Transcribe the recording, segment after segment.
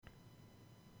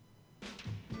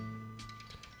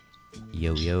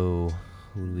Yo, yo,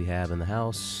 who do we have in the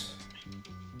house?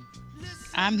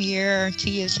 I'm here.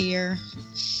 Tia's here.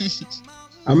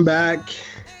 I'm back.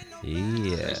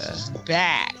 Yeah,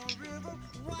 Back.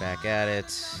 we're back at it.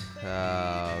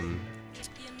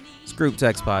 It's Group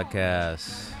Text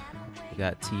Podcast. We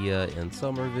got Tia in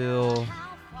Somerville.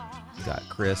 We got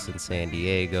Chris in San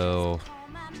Diego.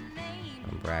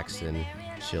 I'm Braxton,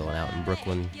 chilling out in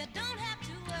Brooklyn.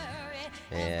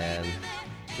 And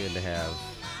good to have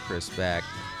Chris back,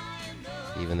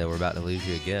 even though we're about to lose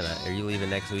you again. Are you leaving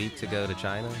next week to go to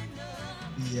China?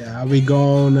 Yeah, I'll be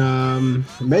going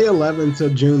May 11th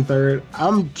to June 3rd.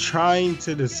 I'm trying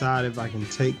to decide if I can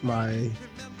take my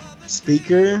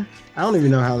speaker. I don't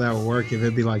even know how that would work, if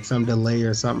it'd be like some delay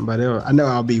or something, but I know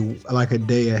I'll be like a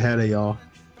day ahead of y'all.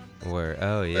 Where?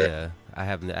 Oh yeah, I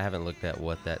haven't looked at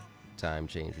what that time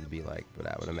change would be like, but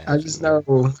I would imagine. I just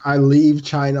know I leave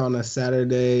China on a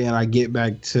Saturday and I get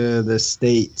back to the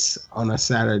States on a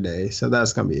Saturday, so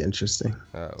that's gonna be interesting.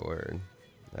 Oh word,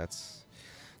 that's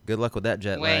good luck with that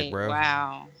jet lag, bro.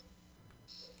 Wow.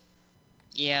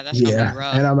 Yeah, that's gonna be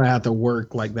rough. And I'm gonna have to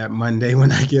work like that Monday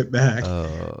when I get back.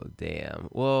 Oh damn.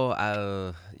 Well, I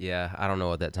don't know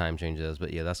what that time change is,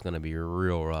 but yeah, that's gonna be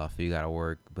real rough. You gotta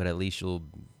work, but at least you'll,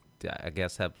 I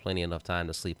guess, have plenty enough time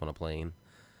to sleep on a plane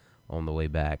on the way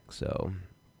back. So.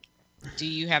 Do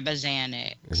you have a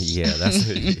Xanax? Yeah,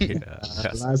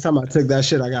 that's. Last time I took that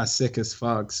shit, I got sick as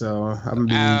fuck. So I'm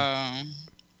being. Oh.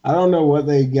 I don't know what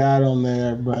they got on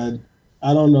there, but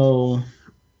I don't know.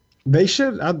 They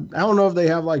should. I don't know if they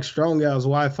have like strong ass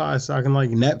Wi-Fi so I can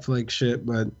like Netflix shit,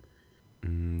 but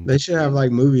they should have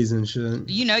like movies and shit.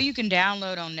 You know you can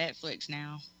download on Netflix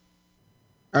now.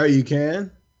 Oh, you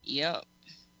can? Yep.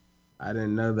 I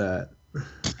didn't know that.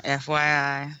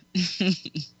 FYI.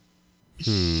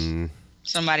 Hmm.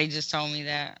 Somebody just told me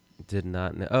that. Did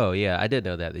not know. Oh yeah, I did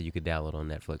know that you could download on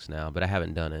Netflix now, but I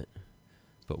haven't done it.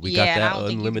 But we got that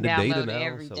unlimited data now,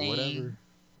 everything. So whatever.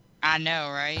 I know,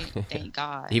 right? Thank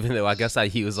God. Even though I guess I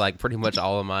used like pretty much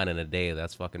all of mine in a day.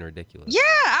 That's fucking ridiculous. Yeah,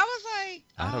 I was like,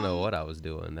 I don't know what I was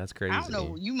doing. That's crazy. I don't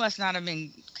know. You must not have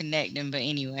been connecting, but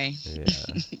anyway. Yeah.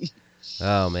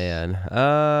 Oh man.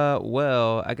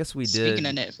 Well, I guess we did. Speaking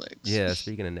of Netflix. Yeah,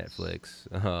 speaking of Netflix.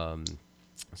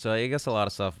 So I guess a lot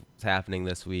of stuff is happening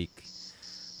this week.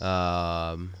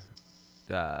 I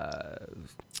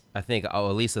think at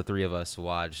least the three of us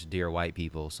watched Dear White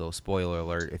People. So spoiler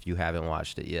alert, if you haven't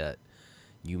watched it yet,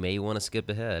 you may want to skip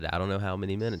ahead. I don't know how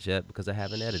many minutes yet because I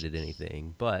haven't edited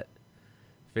anything, but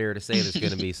fair to say there's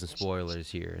going to be some spoilers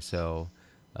here. So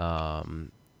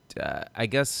I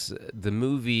guess the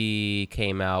movie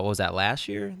came out, what was that, last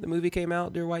year? The movie came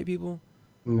out, Dear White People?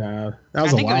 No, that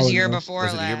was I think a while it was ago. year before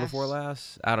Was last. it the year before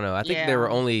last? I don't know. I think there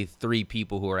were only 3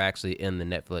 people who were actually in the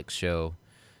Netflix show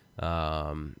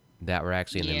that were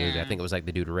actually in the movie. I think it was like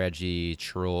the dude Reggie,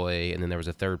 Troy, and then there was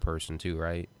a third person too,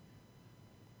 right?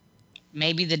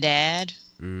 Maybe the dad.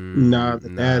 No, the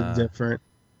dad's different.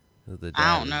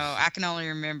 I don't know. I can only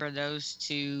remember those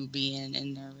two being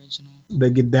in the original. The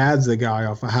dad's the guy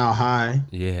off of How High.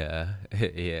 Yeah,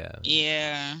 yeah.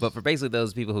 Yeah. But for basically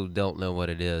those people who don't know what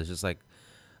it is, just like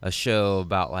a show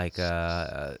about like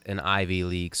an Ivy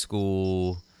League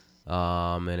school,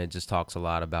 and it just talks a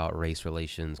lot about race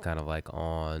relations, kind of like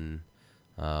on,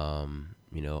 on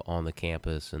the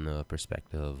campus and the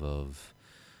perspective of,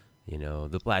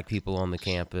 the black people on the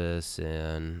campus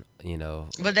and,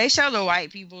 But they show the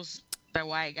white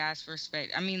guys'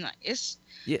 perspective. I mean, like, it's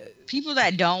people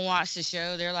that don't watch the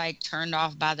show, they're like turned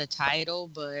off by the title,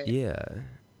 but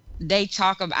they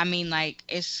talk about, I mean, like,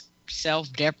 it's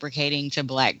self-deprecating to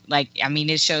black, like, I mean,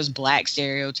 it shows black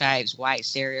stereotypes, white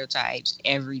stereotypes,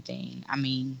 everything. I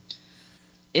mean,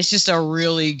 it's just a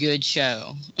really good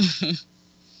show.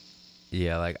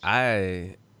 Yeah, like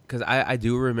because I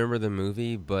do remember the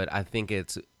movie, but I think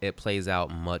it plays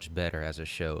out much better as a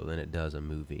show than it does a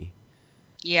movie.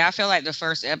 Yeah, I feel like the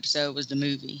first episode was the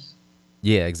movie.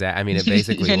 Yeah, exactly. I mean, it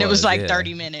basically and it was like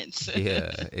 30 minutes.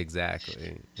 Yeah,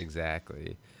 exactly.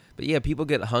 But yeah, people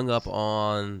get hung up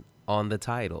on the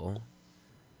title.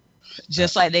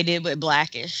 Just like they did with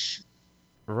Blackish.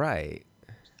 Right.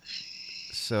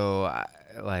 So, I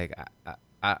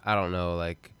don't know,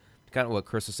 like, kind of what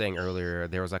Chris was saying earlier,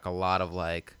 there was like a lot of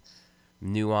like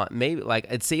nuance, maybe like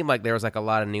it seemed like there was like a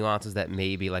lot of nuances that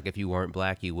maybe like if you weren't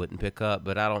black you wouldn't pick up,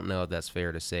 but I don't know if that's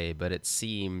fair to say, but it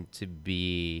seemed to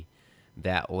be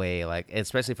that way, like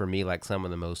especially for me, like some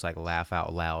of the most like laugh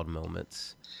out loud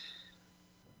moments.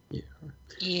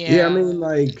 Yeah, I mean,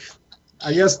 like,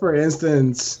 I guess for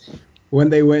instance when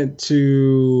they went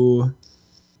to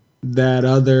that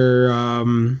other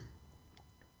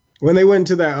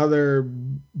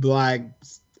black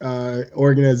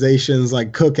organization's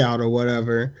like cookout or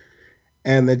whatever,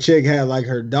 and the chick had like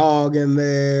her dog in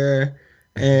there,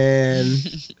 and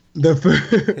the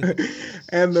food,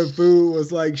 and the food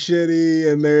was like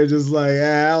shitty, and they're just like,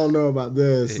 I don't know about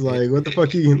this. Like, what the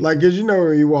fuck you like? Cause you know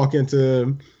when you walk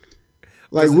into,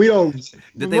 like, we don't.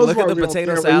 Did they look at the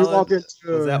potato salad?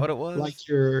 Was that what it was? Like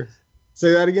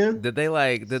say that again.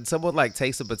 Did someone like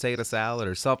taste a potato salad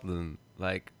or something?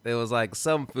 Like, there was like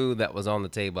some food that was on the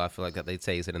table. I feel like that they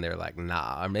tasted and they were like,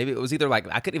 nah. Or maybe it was either like,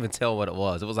 I couldn't even tell what it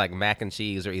was. It was like mac and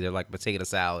cheese or either like potato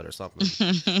salad or something.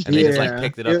 And they just like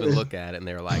picked it up and looked at it and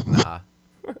they were like, nah.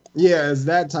 Yeah, it's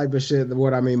that type of shit.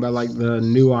 What I mean by like the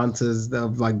nuances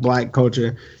of like black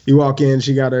culture. You walk in,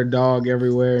 she got her dog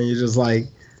everywhere, and you're just like,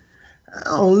 I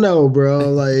don't know, bro.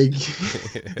 Like,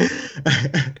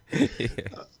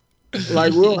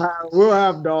 like we'll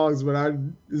have dogs, but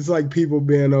it's like people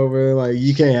being over. Like,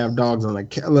 you can't have dogs on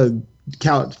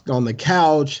the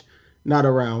couch, not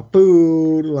around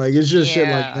food. Like, it's just shit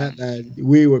like that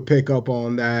we would pick up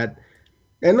on that.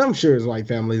 And I'm sure there's white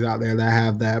families out there that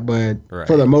have that, but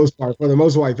for the most part, for the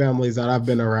most white families that I've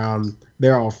been around,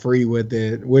 they're all free with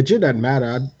it, which it doesn't matter.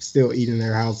 I'd still eat in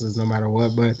their houses no matter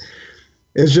what, but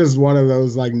it's just one of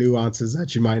those like nuances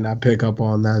that you might not pick up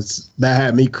on. That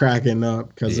had me cracking up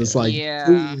because it's like, yeah.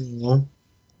 And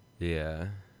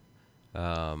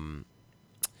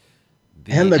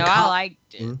I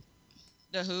liked it.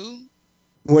 The who?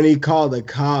 When he called the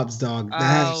cops, dog.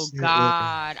 Oh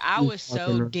God, I was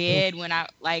so dead when I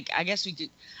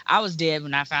was dead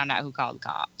when I found out who called the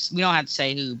cops. We don't have to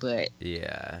say who, but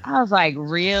yeah, I was like,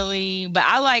 really? But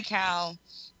I like how,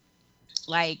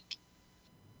 like,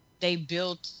 they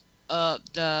built up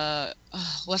the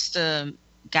what's the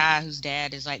guy whose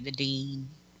dad is like the dean?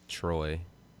 Troy.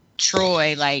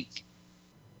 Like,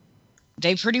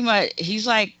 they pretty much, he's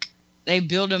like, they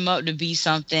build him up to be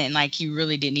something like he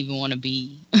really didn't even want to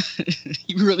be.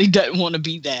 He really doesn't want to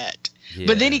be that. Yeah.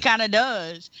 But then he kind of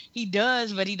does. He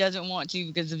does, but he doesn't want to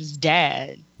because of his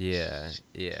dad. Yeah.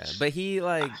 But he,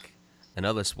 like,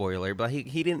 another spoiler, but he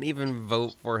didn't even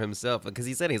vote for himself because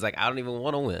he's like, I don't even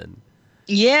want to win.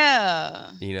 Yeah.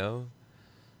 You know?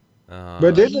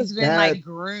 But he's been, like,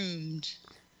 groomed.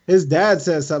 His dad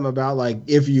said something about, like,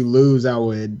 if you lose, I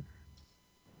would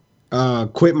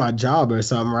quit my job or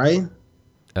something, right?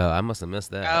 Oh, I must have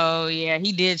missed that. Oh, yeah.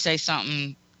 He did say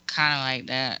something kind of like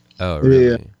that. Oh,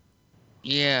 really?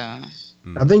 Yeah.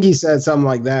 I think he said something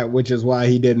like that, which is why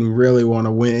he didn't really want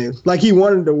to win. Like, he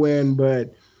wanted to win,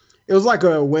 but it was like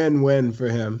a win-win for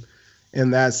him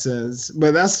in that sense.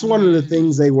 But that's one of the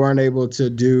things they weren't able to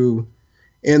do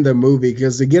in the movie,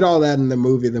 because to get all that in the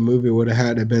movie would have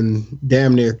had to been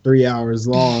damn near 3 hours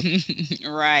long.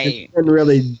 Right. It didn't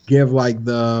really give like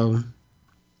the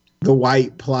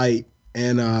white plight,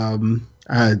 and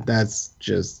that's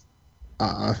just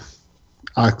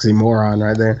oxymoron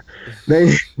right there.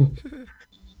 They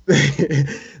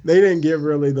didn't give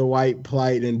really the white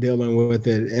plight and dealing with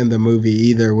it in the movie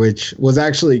either, which was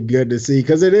actually good to see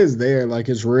because it is there, like,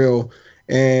 it's real.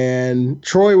 And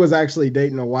Troy was actually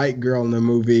dating a white girl in the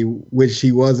movie, which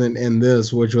he wasn't in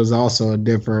this, which was also a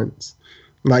difference.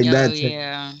 Like that.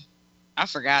 Yeah, I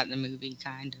forgot the movie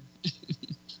kind of.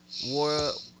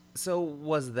 Well, so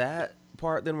was that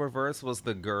part then reversed? Was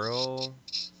the girl?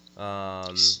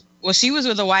 Well, she was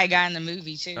with a white guy in the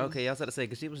movie too. Okay, I was about to say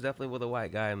because she was definitely with a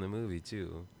white guy in the movie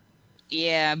too.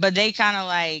 Yeah, but they kind of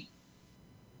like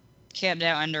kept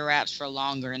that under wraps for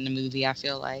longer in the movie, I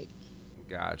feel like.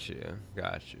 Gotcha.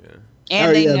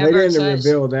 And they didn't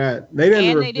reveal that. They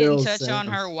didn't touch on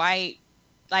her white.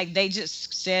 Like, they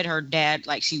just said her dad,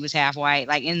 like, she was half white.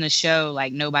 Like, in the show,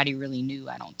 like, nobody really knew,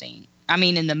 I don't think. I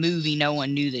mean, in the movie, no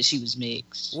one knew that she was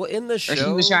mixed. Well, in the show, or she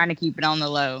was trying to keep it on the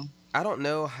low. I don't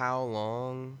know how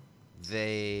long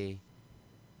they.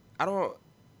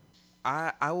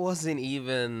 I wasn't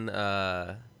even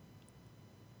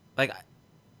like.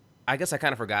 I guess I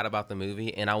kind of forgot about the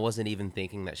movie, and I wasn't even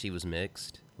thinking that she was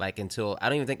mixed. Like, until I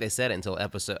don't even think they said it until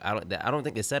episode. I don't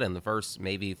think they said it in the first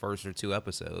or two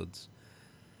episodes.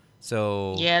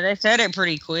 So yeah, they said it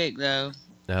pretty quick though.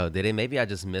 No, did it? Maybe I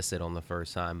just missed it on the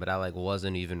first time, but I like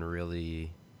wasn't even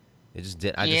really. It just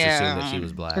did. I just assumed that she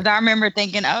was black. Because I remember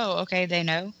thinking, oh, okay, they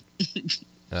know.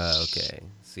 Okay.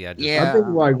 See, I think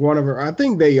like one of her. I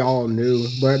think they all knew,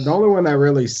 but the only one that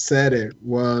really said it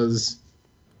was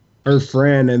her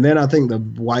friend, and then I think the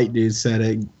white dude said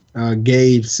it.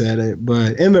 Gabe said it,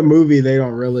 but in the movie they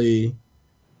don't really.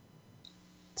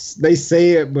 They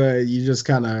say it, but you just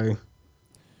kind of.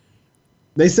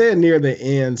 They say it near the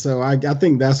end, so I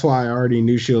think that's why I already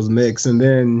knew she was mixed. And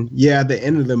then, at the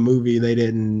end of the movie, they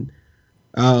didn't.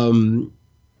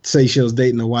 say she was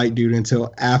dating a white dude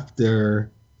until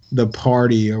after the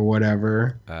party or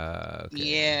whatever. Okay.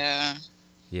 Yeah.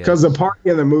 Because the party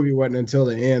in the movie wasn't until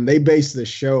the end. They based the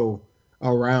show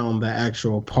around the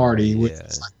actual party, which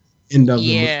is like end of the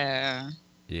movie.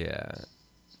 Yeah.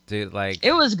 Dude, like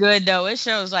it was good though. It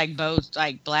shows like both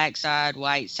like black side,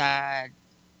 white side,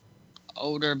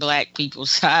 older black people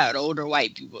side, older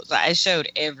white people side. It showed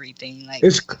everything. Like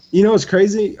it's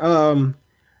crazy.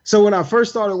 So when I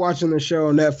first started watching the show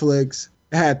on Netflix,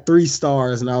 it had 3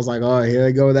 stars, and I was like, oh, here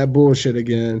they go with that bullshit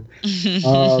again. Because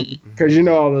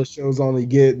all those shows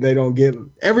they don't get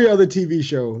every other TV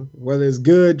show, whether it's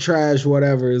good, trash,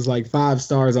 whatever, is like 5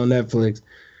 stars on Netflix.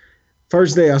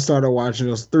 First day I started watching,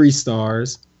 it was 3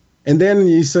 stars. And then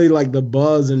you see like the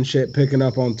buzz and shit picking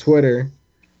up on Twitter.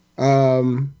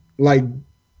 Like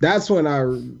that's when I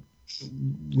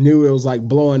knew it was like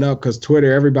blowing up because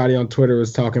everybody on Twitter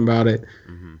was talking about it.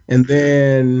 Mm-hmm. And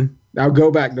then I'll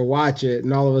go back to watch it,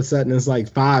 and all of a sudden it's like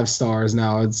 5 stars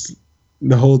now. It's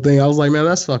the whole thing. I was like, man,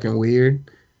 that's fucking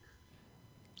weird.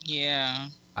 Yeah.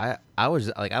 I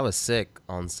was sick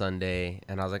on Sunday,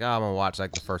 and I was like, oh, I'm gonna watch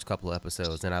like the first couple of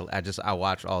episodes, and I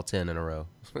watched all 10 in a row.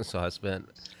 So I spent.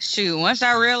 Shoot, once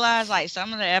I realized like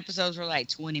some of the episodes were like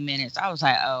 20 minutes, I was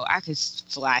like, oh, I could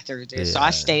fly through this. Yeah. So I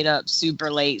stayed up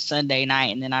super late Sunday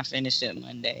night, and then I finished it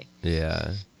Monday.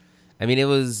 Yeah. I mean, it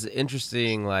was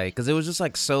interesting, like, because it was just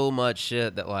like so much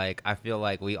shit that like I feel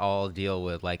like we all deal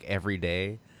with like every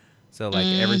day. So like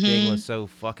everything was so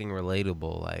fucking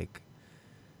relatable, like.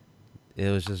 It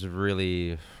was just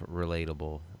really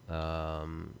relatable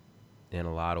in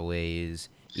a lot of ways.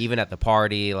 Even at the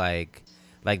party, like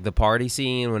the party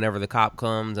scene, whenever the cop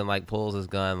comes and like pulls his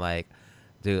gun, like,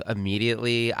 dude,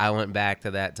 immediately I went back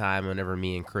to that time whenever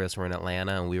me and Chris were in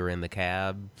Atlanta and we were in the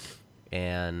cab,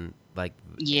 and like,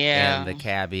 and the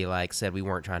cabbie like said we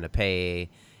weren't trying to pay,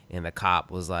 and the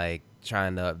cop was like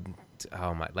trying to,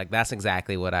 oh my, like that's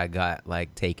exactly what I got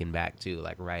like taken back to,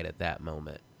 like right at that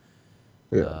moment.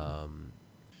 Yeah.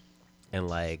 And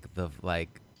like the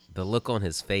look on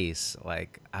his face,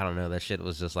 like I don't know, that shit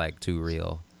was just like too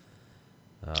real.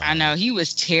 I know, he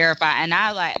was terrified, and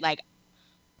I like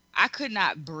I could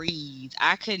not breathe.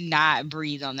 I could not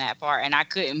breathe on that part, and I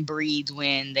couldn't breathe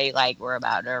when they like were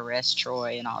about to arrest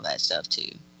Troy and all that stuff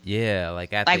too. Yeah,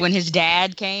 like when his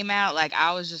dad came out, like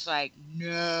I was just like,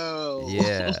 no.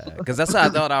 Yeah, because that's what I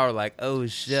thought. I was like, oh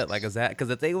shit, like is that? Because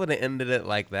if they would have ended it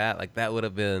like that would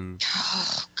have been.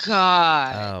 Oh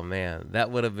God. Oh man,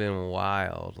 that would have been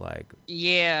wild. Like.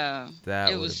 Yeah.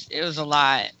 It was a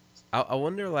lot. I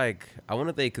wonder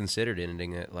if they considered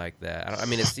ending it like that. I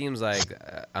mean, it seems like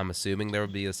I'm assuming there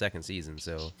will be a second season,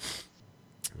 so.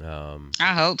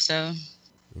 I hope so.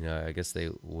 You know, I guess they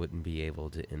wouldn't be able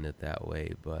to end it that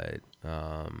way, but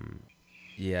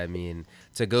yeah, I mean,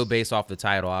 to go based off the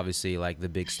title, obviously, like the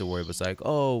big story was like,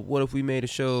 oh, what if we made a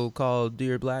show called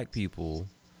Dear Black People?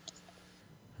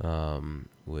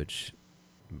 Which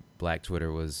Black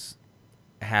Twitter was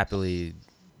happily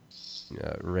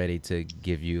ready to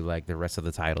give you like the rest of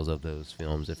the titles of those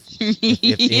films if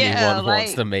anyone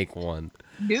wants to make one.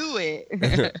 Do it.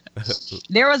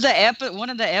 There was one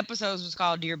of the episodes was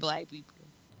called Dear Black People.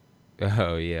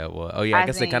 Oh yeah, I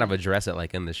guess they kind of address it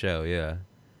like in the show, yeah.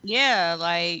 Yeah,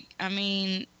 like I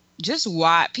mean, just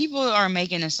watch. People are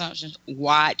making assumptions.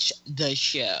 Watch the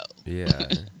show. Yeah,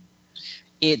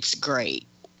 it's great.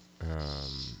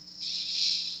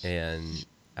 And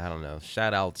I don't know.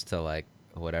 Shout outs to like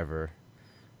whatever.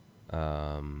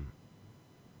 A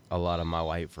lot of my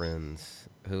white friends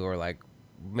who are like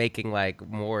making like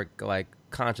more like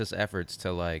conscious efforts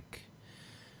to like.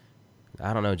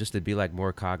 I don't know, just to be like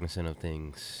more cognizant of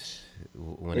things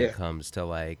when it comes to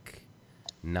like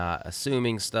not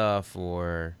assuming stuff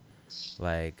or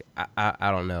like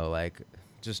I don't know, like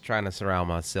just trying to surround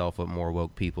myself with more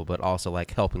woke people, but also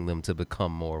like helping them to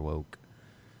become more woke.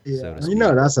 Yeah, so you know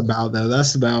what that's about though.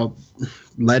 That's about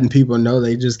letting people know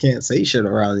they just can't say shit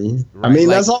around you. Right. I mean,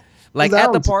 like, that's all. Like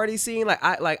at the party scene,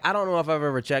 I don't know if I've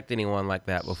ever checked anyone like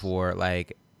that before.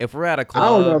 Like if we're at a club, I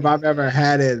don't know if I've ever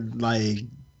had it like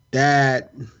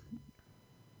that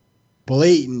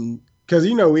blatant, because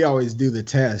we always do the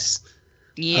test.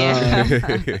 Yeah.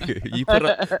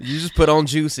 You just put on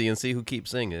Juicy and see who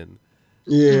keeps singing.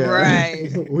 Yeah,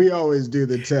 right. We always do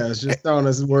the test. Just throwing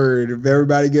us word. If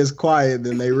everybody gets quiet,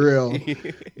 then they real.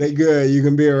 They good. You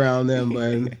can be around them,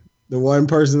 but the one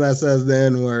person that says the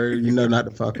N word, not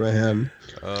to fuck with him.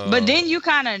 But then you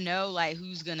kind of know like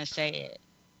who's gonna say it.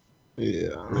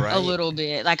 Yeah, right. A little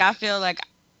bit. Like I feel like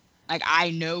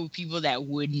I know people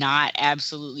that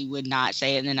absolutely would not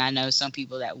say it, and then I know some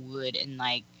people that would, and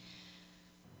like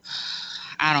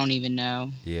I don't even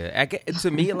know. Yeah,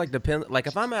 to me, it like depends. Like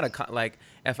if I'm at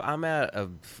a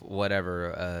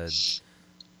whatever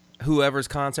whoever's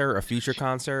concert or future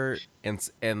concert, and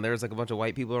there's like a bunch of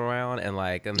white people around, and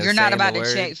they're You're not about to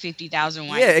check 50,000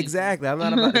 white. Yeah, people. Exactly. I'm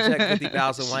not about to check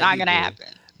 50,000 white. It's not gonna happen.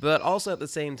 But also at the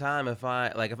same time, if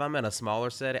I'm in a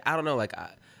smaller setting, I don't know. Like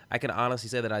I can honestly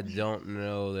say that I don't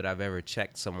know that I've ever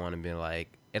checked someone and been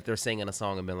like, if they're singing a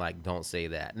song and been like, don't say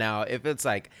that. Now, if it's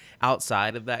like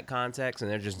outside of that context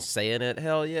and they're just saying it,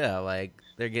 hell yeah, like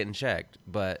they're getting checked.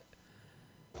 But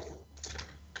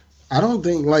I don't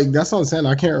think that's what I'm saying.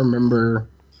 I can't remember.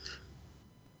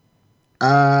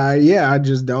 I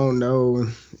just don't know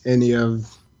any of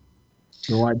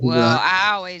the white people. Well,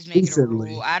 I always make it a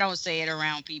rule. I don't say it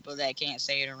around people that can't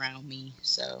say it around me.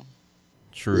 So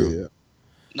true. Yeah.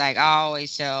 Like I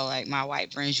always tell my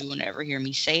white friends, you will never hear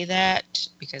me say that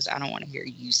because I don't want to hear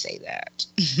you say that.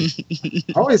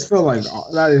 I always feel like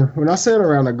when I say it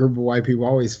around a group of white people, I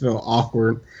always feel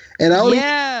awkward, and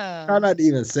I try not to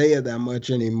even say it that much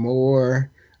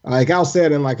anymore. Like I'll say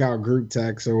it in our group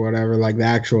text or whatever, like the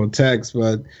actual text,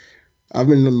 but I've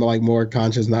been more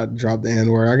conscious not to drop the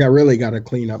N-word. I really got to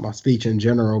clean up my speech in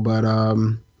general, but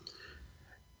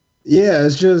yeah,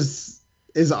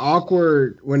 it's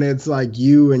awkward when it's like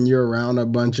you and you're around a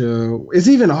bunch of. It's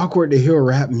even awkward to hear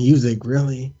rap music,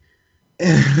 really.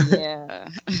 Yeah.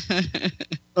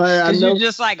 I know, you're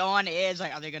just on the edge.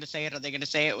 Like, are they gonna say it? Are they gonna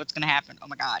say it? What's gonna happen? Oh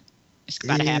my God, it's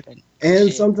about to happen.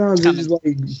 And sometimes it's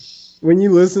just when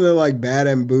you listen to Bad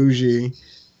and Bougie,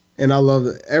 and I love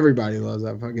it. Everybody loves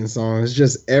that fucking song. It's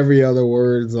just every other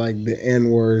word's like the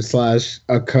N-word /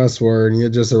 a cuss word, and you're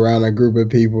just around a group of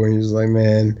people, and you're just like,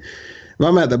 man. If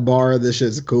I'm at the bar, this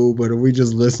shit's cool, but if we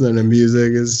just listening to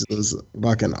music, it's just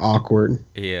fucking awkward.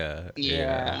 Yeah.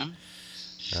 Yeah.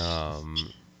 I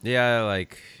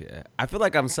feel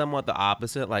like I'm somewhat the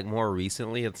opposite. Like more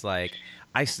recently, it's like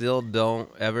I still don't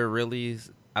ever really.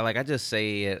 I just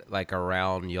say it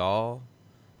around y'all,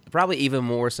 probably even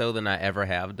more so than I ever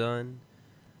have done.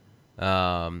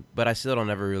 But I still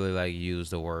don't ever really use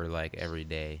the word every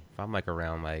day. If I'm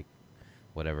around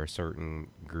whatever certain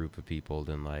group of people,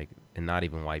 then and not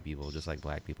even white people, just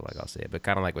black people, I'll say it. But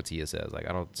kind of like what Tia says, I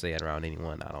don't say it around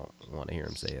anyone. I don't want to hear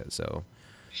him say it. So,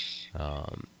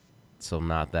 so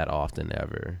not that often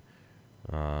ever.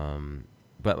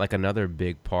 But another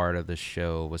big part of the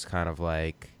show was kind of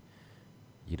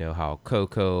how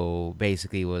Coco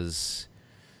basically was,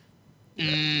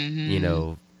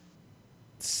 I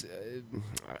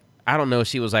don't know.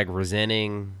 She was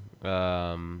resenting,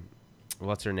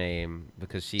 what's her name?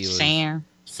 Because she was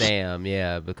Sam,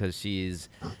 yeah, because she's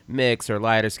mixed or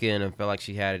lighter skin and felt like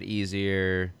she had it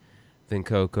easier than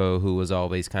Coco, who was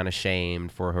always kind of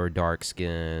shamed for her dark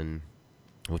skin,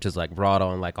 which is brought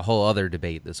on a whole other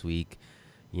debate this week.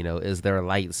 Is there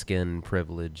light skin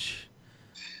privilege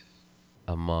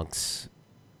amongst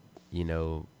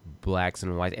blacks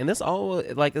and whites? And this all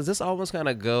does this almost kind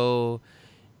of go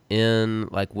in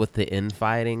with the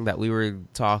infighting that we were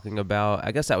talking about?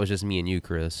 I guess that was just me and you,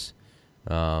 Chris.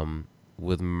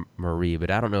 With Marie,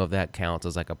 but I don't know if that counts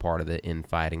as a part of the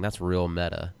infighting. That's real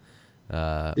meta.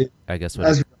 I guess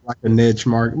that's a niche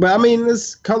mark. But I mean,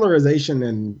 this colorization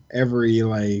in every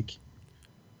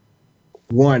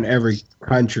every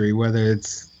country, whether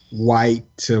it's white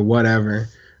to whatever.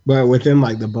 But within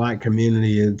the black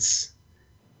community,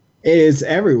 it's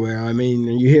everywhere. I mean,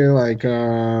 you hear I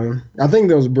think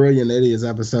there was a Brilliant Idiots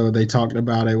episode. They talked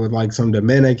about it with some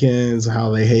Dominicans,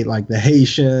 how they hate the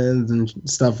Haitians and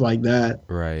stuff like that.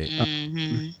 Right.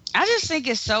 Mm-hmm. I just think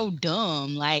it's so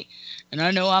dumb. And I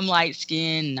know I'm light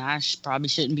skinned. I probably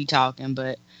shouldn't be talking,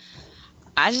 but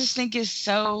I just think it's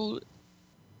so.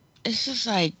 It's just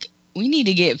we need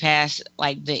to get past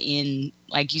the you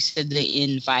said, the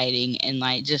infighting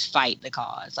and just fight the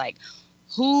cause.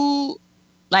 Who.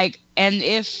 And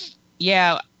if,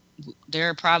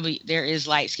 there is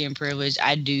light skin privilege.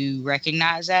 I do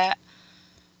recognize that.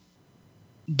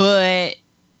 But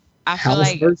I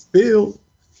feel field.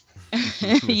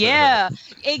 Yeah,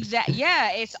 exactly.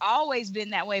 Yeah, it's always been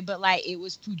that way. But it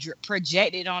was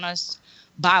projected on us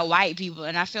by white people.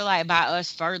 And I feel by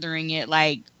us furthering it,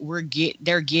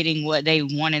 they're getting what they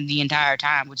wanted the entire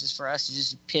time, which is for us to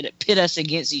just pit us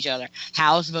against each other.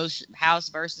 House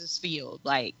versus field.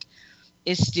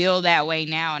 It's still that way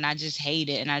now, and I just hate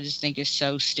it, and I just think it's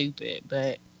so stupid.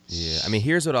 But yeah, I mean,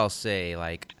 here's what I'll say: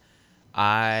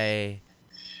 I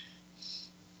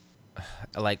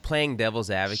playing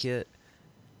devil's advocate.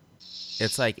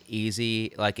 It's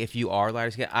easy. If you are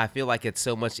lighter skin, I feel it's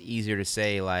so much easier to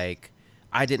say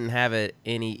I didn't have it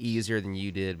any easier than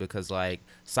you did because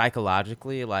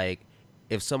psychologically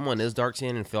if someone is dark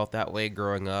skinned and felt that way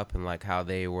growing up, and like how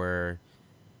they were,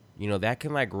 you know, that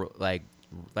can like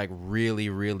really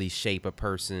really shape a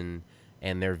person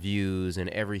and their views and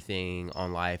everything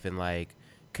on life, and like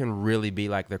can really be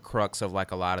like the crux of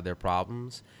like a lot of their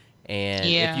problems. And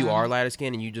if you are lighter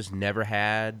skinned and you just never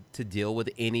had to deal with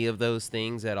any of those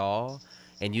things at all,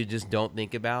 and you just don't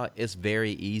think about, it's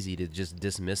very easy to just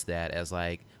dismiss that as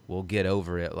like, well, get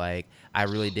over it. Like, I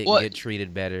really didn't get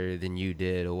treated better than you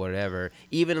did or whatever.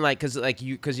 Even like, cause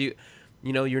you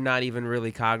know, you're not even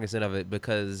really cognizant of it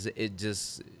because it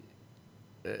just,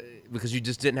 because you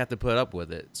just didn't have to put up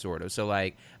with it, sort of. So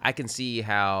like, I can see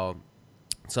how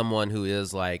someone who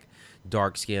is like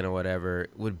dark skin or whatever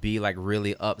would be like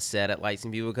really upset at light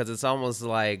skin people, because it's almost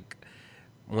like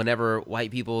whenever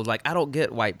white people like, I don't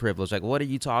get white privilege, like, what are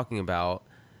you talking about?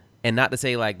 And not to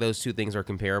say like those two things are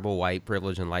comparable, white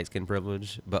privilege and light skin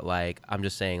privilege, but like, I'm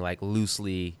just saying like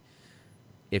loosely,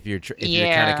 if you're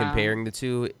kind of comparing the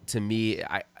two, to me,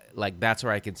 I like, that's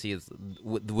where I can see is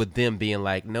with them being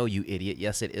like, no, you idiot,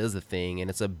 yes, it is a thing and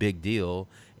it's a big deal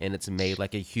and it's made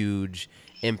like a huge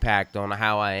impact on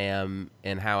how I am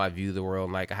and how I view the world,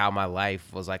 and like how my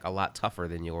life was like a lot tougher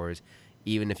than yours,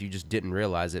 even if you just didn't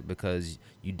realize it because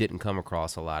you didn't come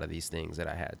across a lot of these things that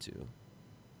I had to.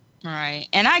 Right.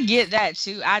 And I get that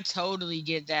too. I totally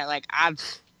get that. Like, I've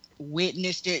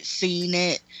witnessed it, seen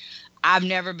it. I've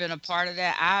never been a part of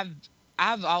that.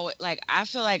 I've always, like, I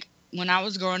feel like when I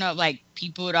was growing up, like,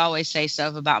 people would always say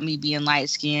stuff about me being light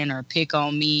skinned or pick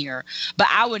on me, but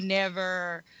I would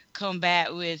never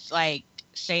combat with like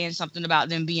saying something about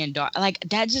them being dark. Like,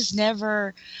 that just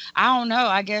never, I don't know.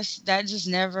 I guess that just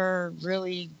never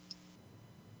really,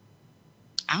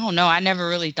 I don't know. I never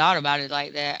really thought about it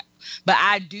like that. But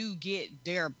I do get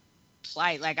their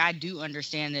plight. Like, I do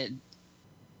understand that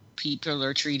people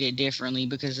are treated differently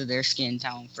because of their skin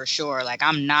tone, for sure. Like,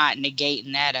 I'm not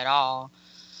negating that at all.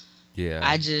 Yeah.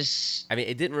 I mean,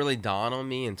 it didn't really dawn on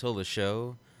me until the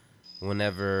show,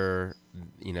 whenever,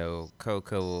 you know,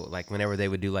 Coco, like, whenever they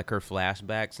would do like her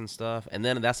flashbacks and stuff. And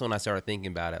then that's when I started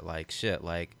thinking about it, like, shit,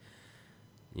 like,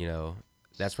 you know,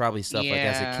 that's probably stuff like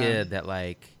as a kid that,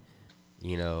 like,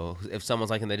 you know, if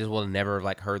someone's like, and they just would have never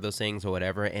like heard those things or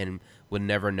whatever, and would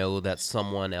never know that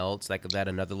someone else, like that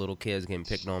another little kid is getting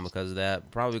picked on because of that,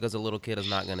 probably because the little kid is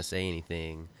not going to say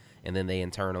anything. And then they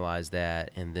internalize that,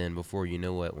 and then before you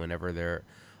know it, whenever they're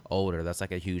older, that's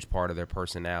like a huge part of their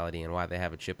personality and why they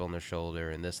have a chip on their shoulder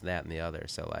and this, that, and the other.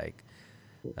 So like,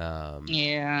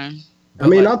 yeah. I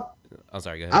mean, like, I'm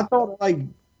sorry. Go ahead.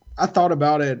 I thought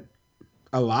about it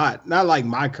a lot. Not like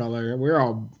my color. We're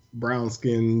all brown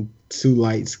skin, too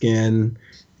light skin.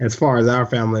 As far as our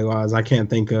family was, I can't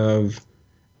think of.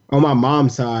 On my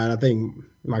mom's side, I think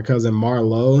my cousin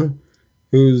Marlo,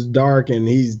 who's dark, and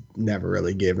he's never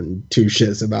really given two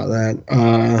shits about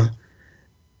that.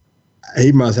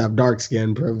 He must have dark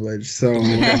skin privilege. So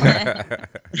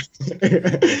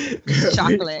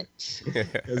chocolate,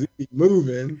 because he be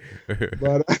moving.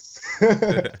 But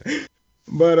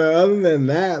other than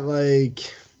that,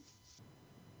 like,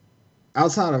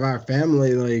 outside of our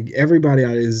family, like, everybody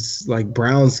is like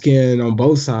brown skin on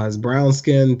both sides, brown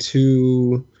skin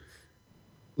to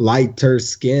lighter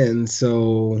skin.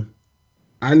 So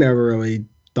I never really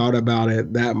thought about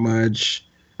it that much.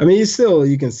 I mean,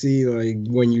 you can see, like,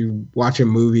 when you watching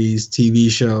movies, TV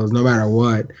shows, no matter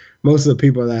what, most of the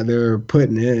people that they're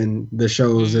putting in the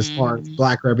shows as far as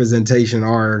black representation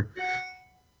are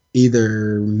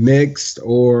either mixed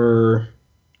or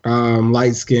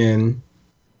light skin.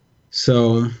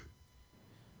 So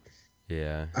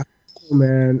yeah,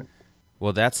 man.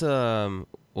 Well, that's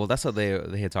what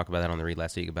they had talked about that on the read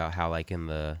last week, about how like in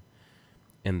the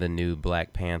new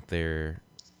Black Panther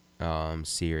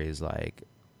series, like,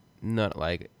 not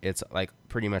like, it's like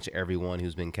pretty much everyone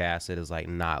who's been casted is like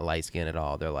not light skin at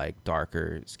all. They're like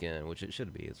darker skin, which it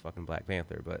should be. It's fucking Black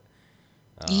Panther, but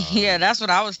yeah, that's what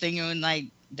I was thinking when like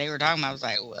they were talking about. I was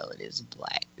like, well, it is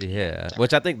black. Yeah,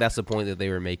 which I think that's the point that they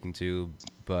were making too.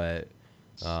 But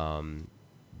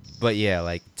yeah,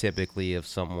 like, typically if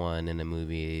someone in a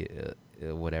movie,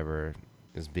 whatever,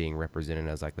 is being represented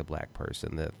as like the black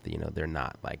person, that, you know, they're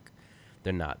not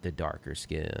the darker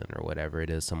skin or whatever. It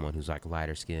is someone who's like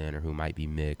lighter skin or who might be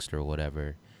mixed or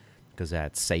whatever, because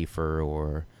that's safer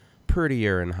or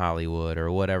prettier in Hollywood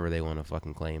or whatever they want to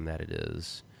fucking claim that it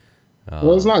is.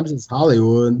 Well, it's not just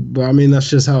Hollywood, but I mean, that's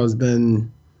just how it's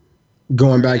been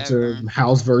going back to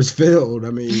House versus Field.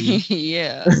 I mean,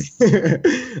 yeah,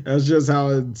 that's just how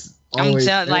it's always.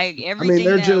 I'm telling, like, everything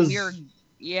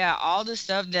all the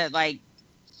stuff that, like,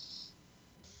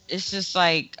 it's just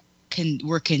like,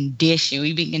 we're conditioned.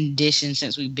 We've been conditioned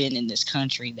since we've been in this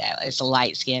country that it's a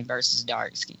light skin versus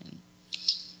dark skin.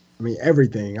 I mean,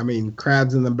 everything. I mean,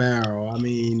 crabs in the barrel. I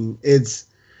mean, it's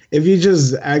if you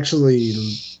just actually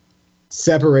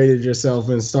separated yourself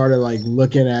and started like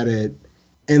looking at it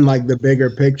in like the bigger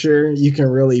picture, you can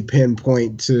really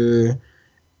pinpoint to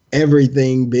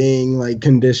everything being like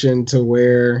conditioned to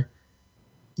where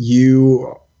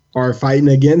you are fighting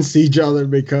against each other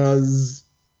because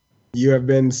you have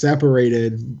been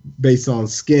separated based on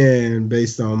skin,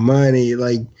 based on money.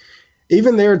 Like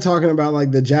even they were talking about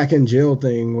like the Jack and Jill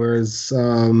thing, whereas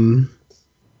the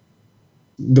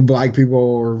black people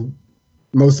or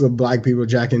most of the black people,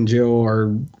 Jack and Jill,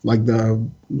 are like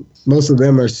most of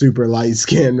them are super light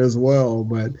skinned as well.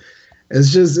 But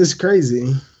it's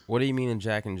crazy. What do you mean in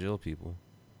Jack and Jill people?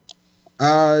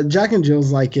 Jack and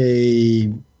Jill's like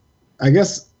I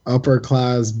guess upper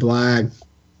class black.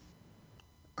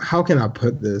 How can I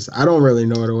put this? I don't really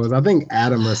know what it was. I think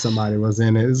Adam or somebody was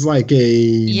in it. It's like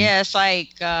it's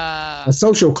like a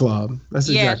social club. That's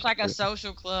exactly it's like a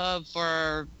social club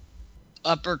for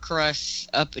upper crust,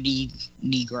 uppity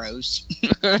Negroes.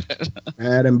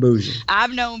 Bad and bougie.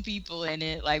 I've known people in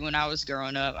it. Like when I was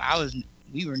growing up,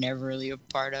 we were never really a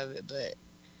part of it, but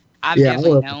I've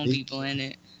definitely known people in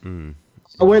it. Mm.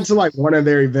 I went to like one of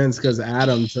their events because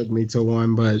Adam took me to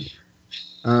one, but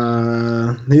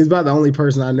he's about the only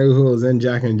person I knew who was in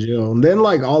Jack and Jill. And then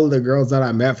like all of the girls that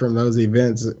I met from those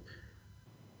events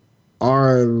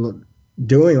are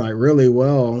doing like really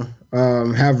well.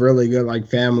 Have really good like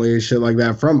family and shit like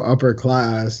that from upper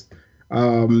class.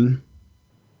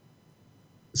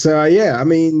 So yeah, I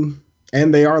mean,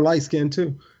 and they are light skinned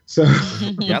too. So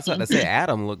yeah, I was about to say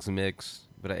Adam looks mixed,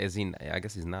 but is he? I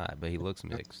guess he's not, but he looks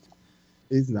mixed.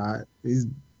 He's not.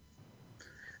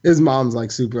 His mom's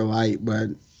like super light, but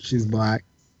she's black.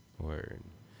 Word.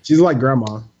 She's like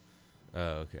grandma.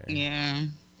 Oh, okay. Yeah.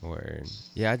 Word.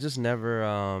 Yeah, I just never.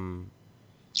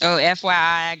 Oh,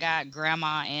 FYI, I got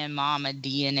grandma and mom a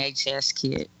DNA test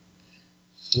kit.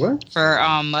 What? For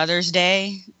Mother's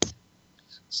Day.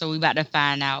 So we about to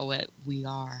find out what we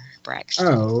are, Braxton.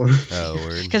 Oh,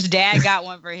 word. Because Dad got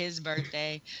one for his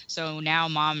birthday. So now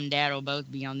Mom and Dad will both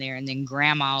be on there, and then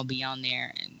Grandma will be on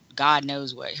there, and God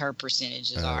knows what her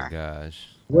percentages are. Oh gosh.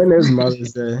 When is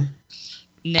Mother's Day?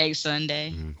 Next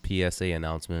Sunday. PSA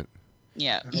announcement.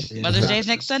 Yeah. Mother's Day is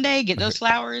next Sunday. Get those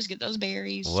flowers. Get those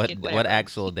berries. What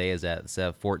actual day is that? Is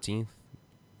that 14th?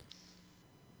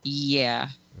 Yeah.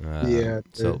 Yeah.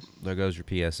 So there goes your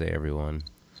PSA, everyone.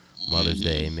 Mother's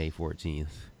Day, May 14th.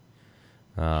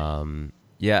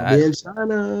 Yeah. I'll be in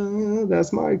China.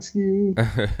 That's my excuse.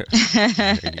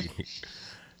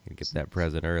 Get that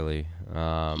present early.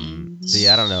 So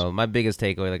yeah, I don't know. My biggest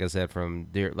takeaway, like I said, from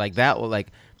like that, like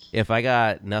if I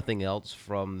got nothing else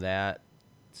from that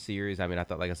series, I mean, I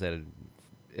thought, like I said,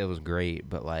 it was great,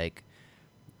 but like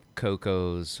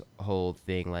Coco's whole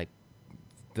thing, like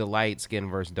the light skin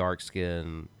versus dark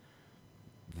skin,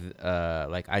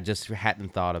 like I just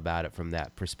hadn't thought about it from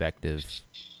that perspective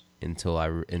until I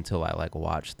like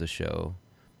watched the show.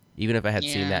 Even if I had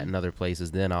seen that in other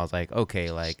places, then I was like,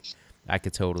 okay, like I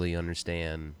could totally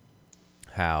understand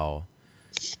how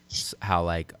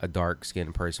like a dark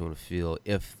skinned person would feel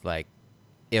if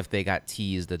they got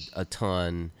teased a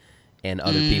ton and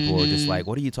other people were just like,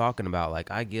 what are you talking about?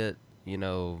 Like I get,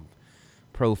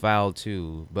 profiled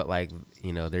too, but like,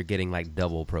 they're getting like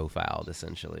double profiled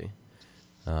essentially.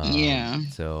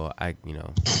 So I,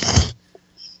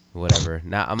 whatever.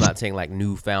 Now I'm not saying like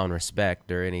newfound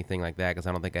respect or anything like that, because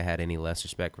I don't think I had any less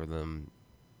respect for them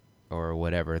or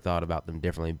whatever, thought about them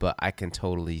differently. But I can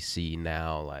totally see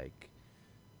now, like,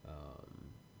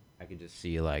 I can just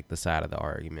see like the side of the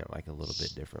argument like a little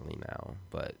bit differently now.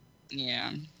 But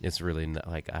yeah, it's really not,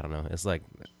 like, I don't know. It's like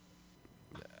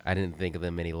I didn't think of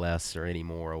them any less or any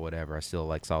more or whatever. I still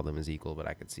like saw them as equal, but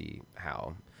I could see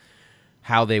how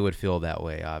they would feel that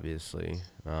way, obviously.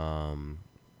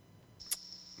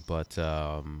 But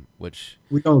which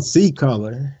we don't see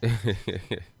color.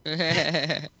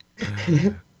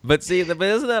 But isn't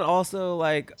that also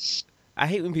like, I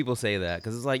hate when people say that,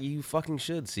 because it's like, you fucking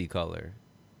should see color.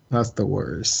 That's the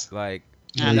worst. Like,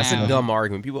 that's a dumb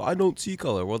argument. People, I don't see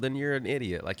color. Well, then you're an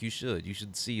idiot. Like, you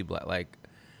should see black. Like,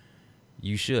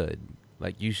 you should.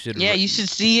 Like, you should. Yeah, you should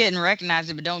see it and recognize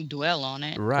it, but don't dwell on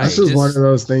it. Right. This is one of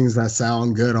those things that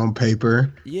sound good on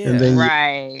paper. Yeah. And then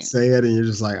you say it and you're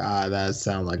just like, that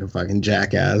sounds like a fucking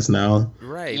jackass now.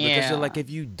 Right. Yeah. Because you're like, if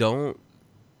you don't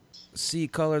see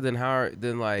color, then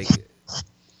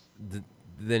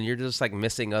then you're just like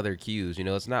missing other cues.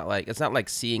 It's not like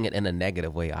seeing it in a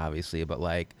negative way, obviously, but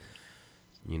like,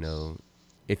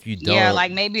 if you don't, yeah,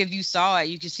 like maybe if you saw it,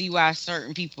 you could see why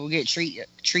certain people get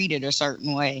treated a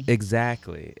certain way.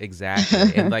 Exactly.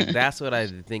 And like that's what I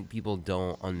think people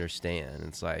don't understand.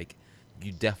 It's like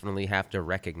you definitely have to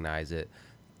recognize it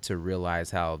to realize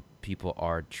how people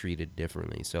are treated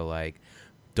differently. So like,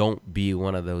 don't be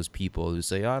one of those people who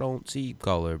say I don't see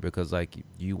color, because like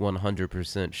you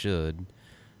 100% should.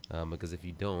 Because if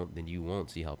you don't, then you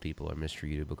won't see how people are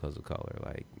mistreated because of color.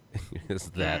 Like, it's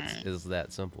that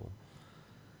simple.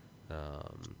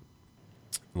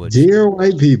 Dear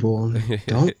white people,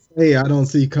 don't say I don't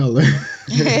see color.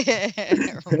 Right.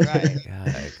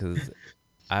 God, because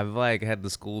I've like had to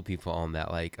school people on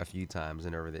that like a few times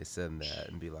whenever they said that,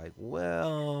 and be like,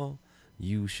 well,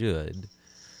 you should.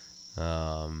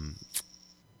 But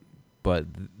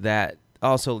that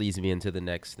also leads me into the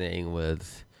next thing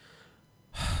with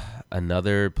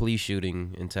another police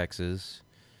shooting in Texas.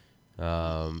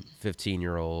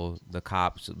 15-year-old, the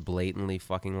cops blatantly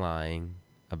fucking lying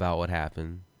about what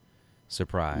happened.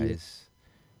 Surprise.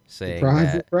 Saying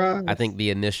that Surprise. I think the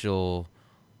initial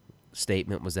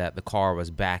statement was that the car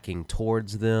was backing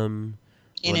towards them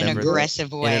in an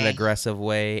aggressive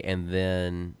way. And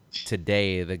then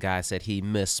today the guy said he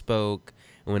misspoke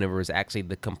whenever it was actually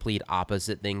the complete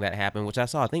opposite thing that happened, which I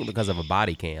saw, I think, because of a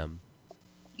body cam.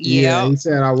 Yeah, he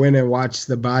said I went and watched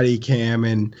the body cam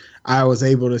and I was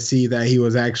able to see that he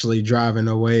was actually driving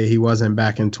away. He wasn't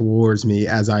backing towards me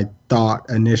as I thought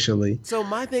initially. So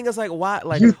my thing is like, why?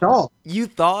 Like you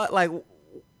thought like,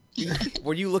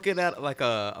 were you looking at like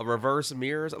a reverse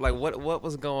mirror? Like what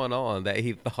was going on that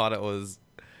he thought it was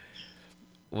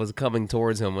coming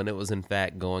towards him when it was in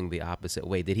fact going the opposite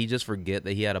way? Did he just forget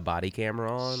that he had a body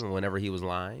camera on whenever he was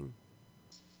lying?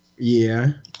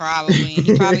 Yeah, probably.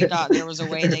 He probably thought there was a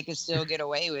way they could still get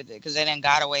away with it because they done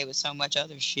got away with so much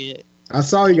other shit. I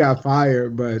saw he got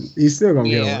fired, but he's still gonna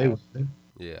get away with it.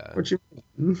 Yeah. What you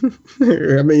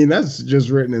mean? I mean, that's just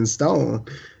written in stone.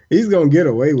 He's gonna get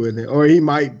away with it, or he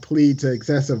might plead to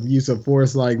excessive use of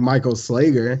force like Michael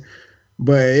Slager,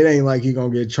 but it ain't like he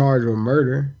gonna get charged with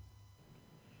murder.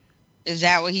 Is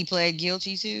that what he pled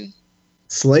guilty to?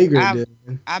 Slager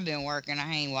did. I've been working.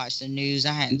 I ain't watched the news.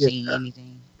 I hadn't seen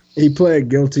anything. He pled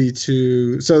guilty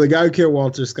to, so the guy who killed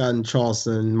Walter Scott in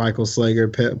Charleston, Michael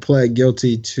Slager, pled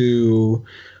guilty to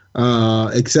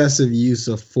excessive use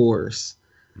of force,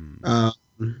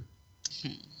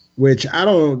 which I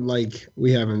don't like.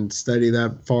 We haven't studied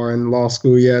that far in law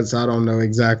school yet, so I don't know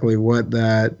exactly what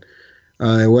that,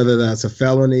 whether that's a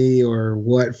felony or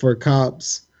what for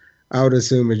cops. I would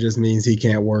assume it just means he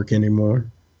can't work anymore.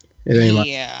 It ain't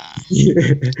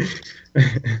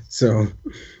so.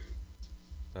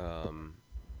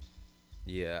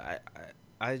 Yeah,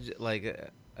 I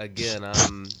like, again,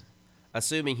 I'm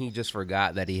assuming he just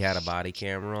forgot that he had a body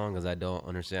camera on, because I don't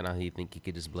understand how he think he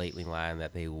could just blatantly lie and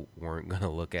that they weren't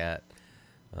gonna look at,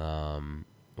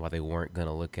 why they weren't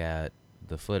gonna look at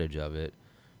the footage of it.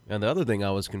 And the other thing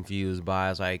I was confused by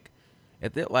is like,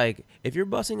 if you're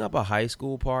busing up a high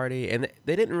school party, and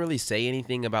they didn't really say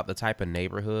anything about the type of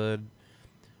neighborhood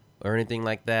or anything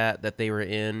like that they were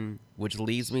in, which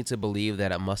leads me to believe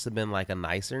that it must have been like a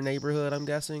nicer neighborhood, I'm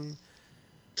guessing.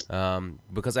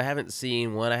 Because I haven't seen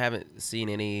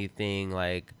anything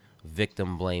like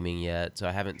victim blaming yet. So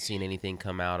I haven't seen anything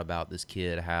come out about this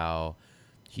kid, how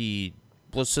he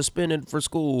was suspended for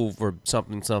school for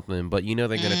something, but they're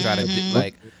going to try to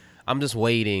like, I'm just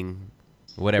waiting.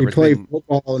 Whatever. He played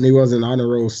football and he was an honor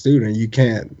roll student. You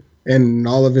can't. And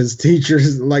all of his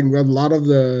teachers, like a lot of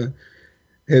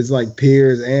his like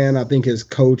peers, and I think his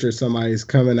coach or somebody's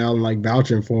coming out and like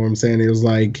vouching for him, saying it was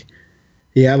like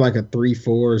he had like a 3.4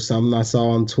 or something. I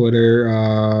saw on Twitter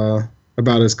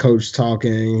about his coach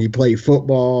talking. He played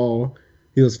football.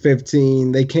 He was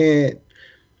 15.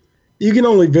 You can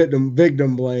only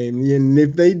victim blame, and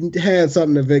if they had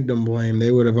something to victim blame,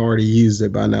 they would have already used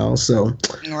it by now. So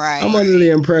I'm under the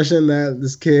impression that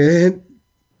this kid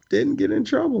didn't get in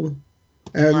trouble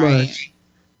as much.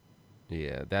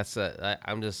 Yeah,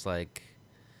 I'm just like,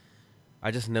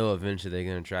 I just know eventually they're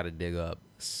going to try to dig up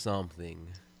something.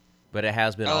 But it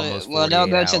has been almost 48 Well, they'll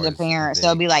go hours, to the parents.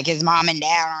 They'll be like, his mom and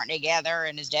dad aren't together,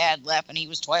 and his dad left when he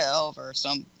was 12 or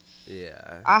something.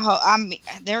 Yeah.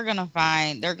 They're going to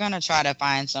try to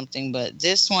find something, but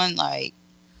this one, like.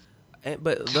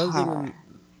 But the other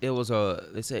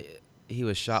thing, they say he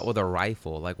was shot with a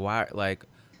rifle. Like, why? Like,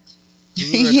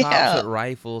 cops with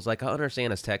rifles. Like, I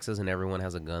understand it's Texas and everyone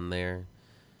has a gun there,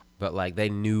 but like they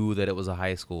knew that it was a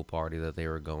high school party that they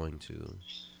were going to.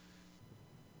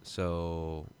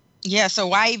 So. Yeah. So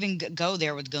why even go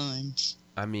there with guns?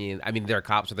 I mean, they're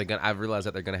cops, so I realize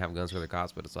that they're gonna have guns for the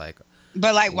cops, but it's like.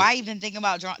 But like, why even think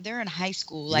about they're in high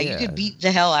school? Like, you could beat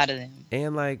the hell out of them.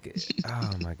 And like,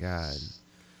 oh my god,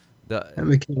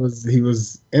 and the kid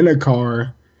was in a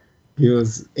car. He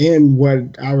was in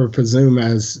what I would presume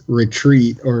as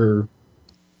retreat or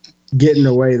getting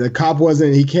away. The cop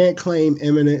wasn't. He can't claim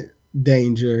imminent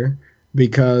danger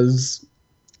because.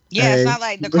 Yeah, it's not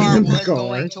like the car was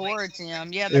going towards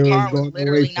him. Yeah, the car was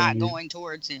literally not going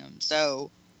towards him.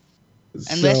 So,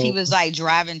 unless he was like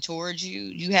driving towards you,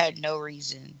 you had no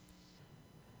reason.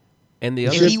 And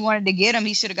if he wanted to get him,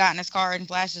 he should have gotten his car and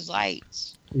flashed his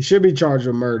lights. He should be charged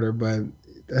with murder, but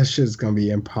that shit's gonna be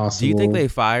impossible. Do you think they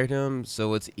fired him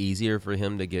so it's easier for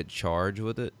him to get charged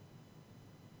with it?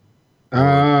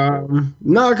 No,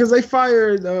 because they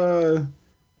fired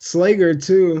Slager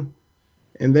too.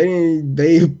 And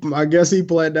they I guess he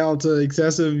pled down to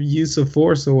excessive use of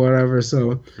force or whatever.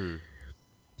 So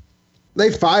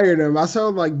they fired him. I saw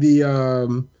like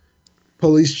the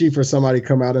police chief or somebody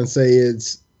come out and say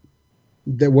it's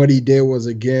that what he did was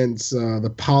against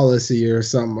the policy or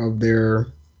something of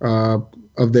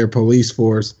their police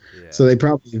force. Yeah. So they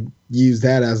probably used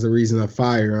that as the reason to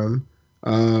fire him.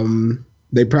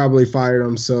 They probably fired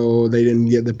him so they didn't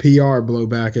get the PR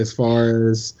blowback as far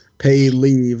as paid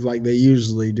leave like they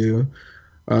usually do.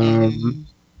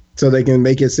 So they can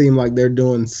make it seem like they're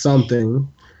doing something.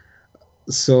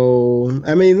 So,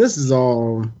 I mean, this is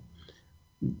all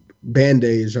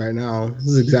Band-Aids right now. This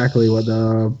is exactly what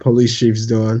the police chief's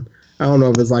doing. I don't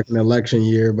know if it's like an election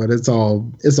year, but it's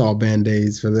all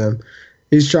Band-Aids for them.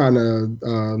 He's trying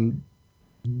to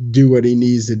do what he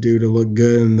needs to do to look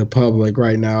good in the public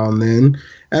right now. And then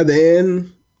at the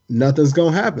end, nothing's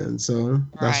going to happen. So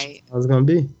that's how it's going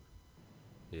to be.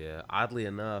 Yeah, oddly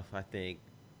enough, I think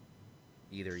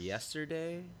either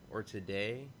yesterday or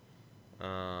today,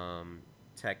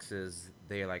 Texas,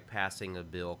 they're like passing a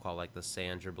bill called like the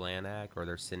Sandra Bland Act, or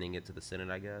they're sending it to the Senate,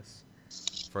 I guess,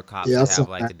 for cops to have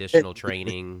like additional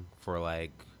training for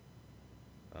like,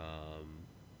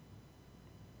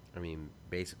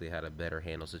 basically how to better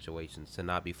handle situations, to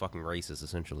not be fucking racist,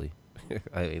 essentially.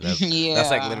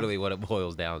 That's like literally what it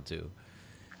boils down to.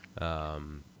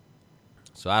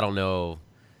 So I don't know.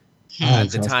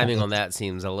 The timing on that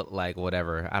seems a little like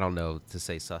whatever. I don't know to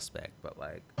say suspect, but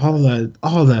like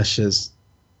all that shit's,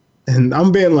 and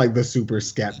I'm being like the super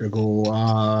skeptical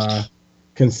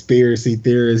conspiracy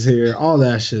theorist here. All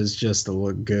that shit's just to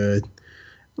look good.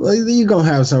 Like, you're gonna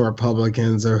have some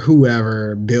Republicans or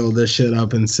whoever build this shit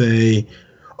up and say,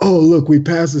 "Oh, look, we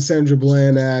passed the Sandra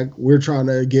Bland Act. We're trying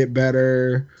to get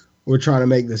better. We're trying to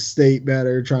make the state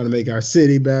better. Trying to make our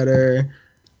city better."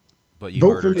 But you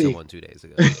murdered someone 2 days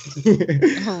ago.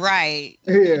 Right.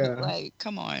 Yeah. Like,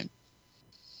 come on.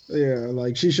 Yeah,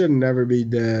 like she should never be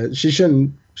dead. She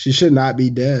should not be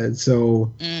dead.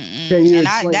 So can you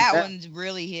explain that one's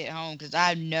really hit home because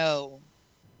I know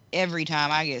every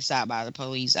time I get stopped by the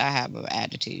police, I have an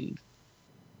attitude.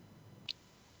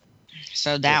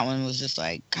 So that one was just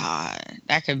like, God,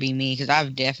 that could be me because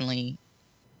I've definitely.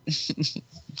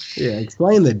 Yeah,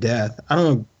 explain the death. I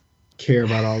don't care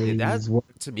about all these.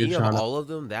 To me, of all of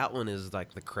them, that one is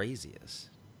like the craziest.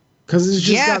 Because it's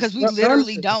just because we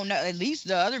literally don't know. At least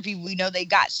the other people we know they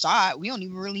got shot. We don't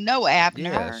even really know what happened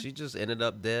to her. Yeah, she just ended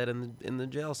up dead in the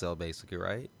jail cell, basically,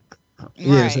 right?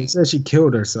 Yeah, so it says she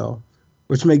killed herself,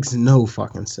 which makes no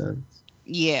fucking sense.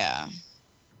 Yeah.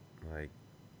 Like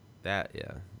that.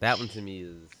 Yeah, that one to me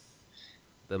is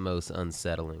the most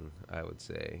unsettling, I would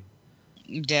say.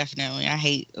 Definitely,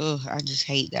 I just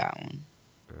hate that one.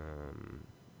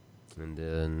 And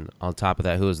then on top of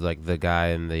that, who was like the guy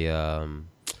in the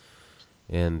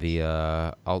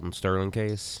Alton Sterling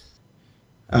case?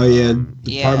 Oh yeah,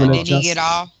 Department of Justice. Did he get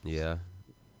off? Yeah.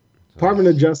 Department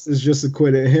of Justice just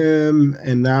acquitted him,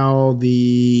 and now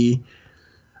the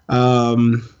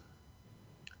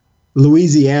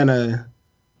Louisiana,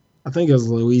 I think it was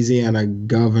Louisiana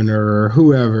governor or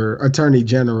whoever, attorney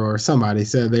general or somebody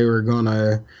said they were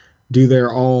gonna do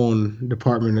their own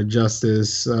Department of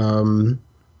Justice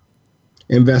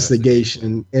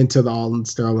investigation into the Alton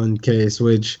Sterling case,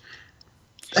 which,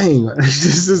 dang,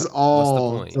 this is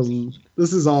all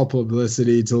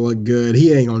publicity to look good.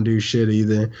 He ain't gonna do shit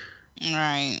either.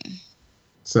 Right.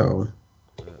 So,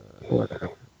 whatever.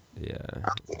 Yeah.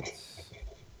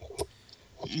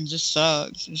 It just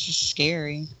sucks. It's just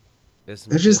scary. It's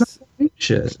just not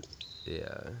shit.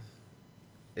 Yeah.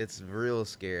 It's real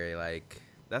scary. Like,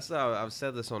 that's how I've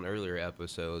said this on earlier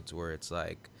episodes where it's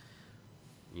like,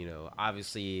 you know,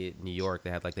 obviously New York, they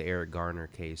had like the Eric Garner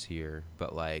case here,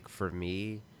 but like for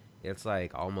me, it's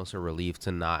like almost a relief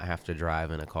to not have to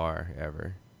drive in a car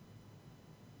ever.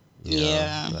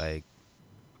 Yeah. Like,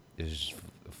 it's just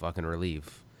a fucking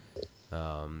relief.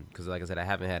 Because like I said, I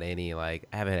haven't had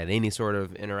any sort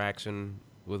of interaction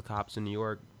with cops in New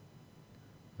York.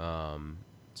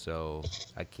 So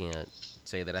I can't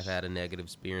say that I've had a negative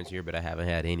experience here, but I haven't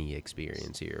had any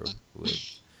experience here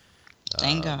with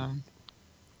Thank God.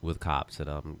 with cops, and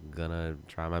I'm gonna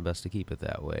try my best to keep it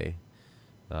that way.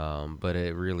 But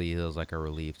it really is like a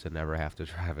relief to never have to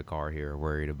drive a car here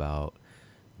worried about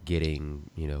getting,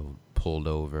 pulled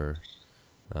over.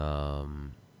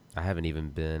 I haven't even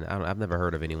been, I've never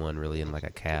heard of anyone really in like a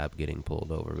cab getting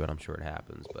pulled over, but I'm sure it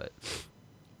happens. But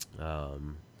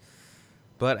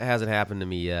it hasn't happened to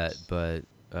me yet. But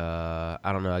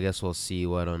I don't know. I guess we'll see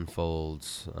what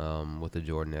unfolds with the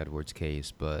Jordan Edwards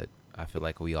case. But I feel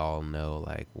like we all know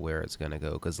like where it's gonna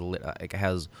go, because like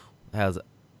has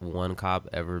one cop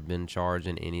ever been charged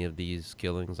in any of these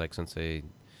killings? Like since they've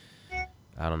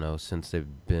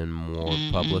been more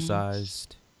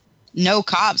publicized. No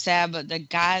cops have, but the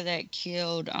guy that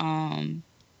killed the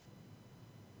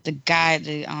guy at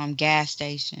the gas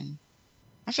station,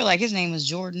 I feel like his name was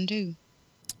Jordan too.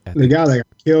 The guy that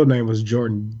got killed name was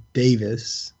Jordan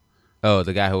Davis. Oh,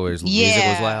 the guy who his music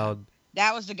was loud.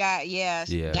 That was the guy. Yes,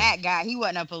 that guy. He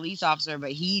wasn't a police officer,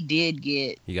 but he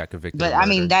got convicted. But I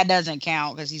mean, that doesn't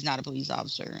count because he's not a police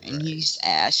officer, and his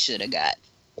ass should have got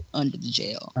under the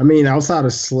jail. I mean, outside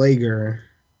of Slager.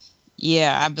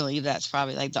 Yeah, I believe that's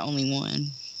probably like the only one.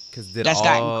 That's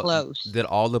gotten close. Did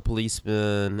all the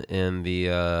policemen in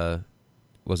the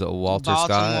was it Walter Baltimore?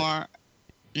 Scott?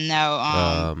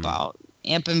 No,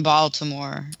 Imp in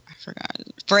Baltimore. I forgot.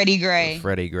 Freddie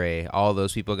Gray. All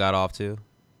those people got off too.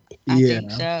 I think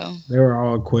so. They were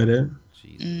all acquitted.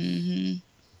 Jesus.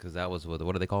 Because that was what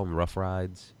do they call them? Rough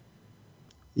rides.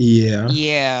 Yeah.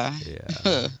 Yeah.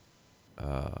 Yeah.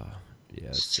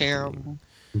 It's terrible.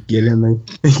 Get in there.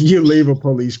 You leave a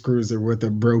police cruiser with a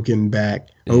broken back.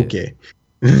 Yeah. Okay.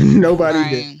 Nobody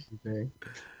did anything.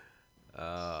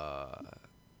 A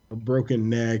broken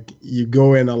neck. You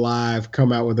go in alive,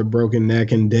 come out with a broken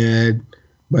neck and dead,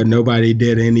 but nobody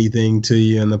did anything to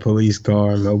you in the police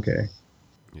car. Okay.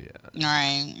 Yeah.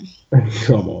 Right.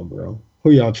 Come on, bro.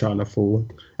 Who y'all trying to fool?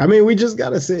 I mean, we just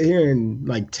gotta sit here and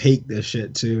like take this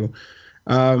shit too.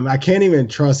 I can't even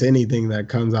trust anything that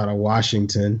comes out of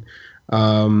Washington.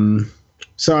 So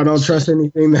I don't trust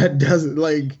anything that doesn't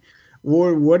like.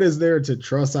 What is there to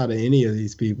trust out of any of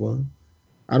these people?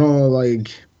 I don't like.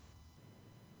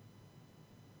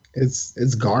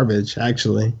 It's garbage,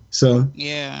 actually. So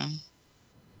yeah,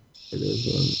 it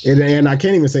is. And I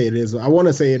can't even say it is. I want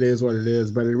to say it is what it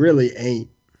is, but it really ain't.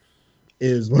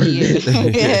 Is what it is.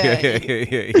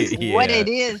 Yeah. What it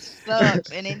is sucks,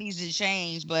 and it needs to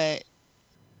change. But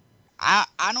I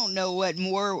don't know what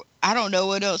more. I don't know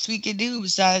what else we could do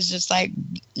besides just like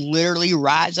literally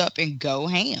rise up and go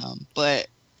ham. But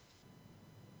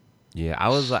yeah,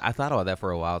 I thought about that for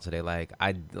a while today.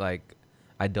 I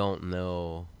don't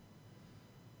know.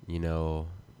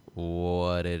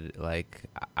 What it like.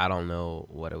 I don't know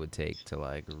what it would take to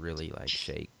like really like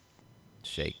shake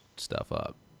stuff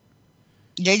up.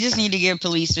 They just need to give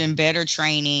policemen better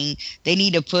training. They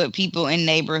need to put people in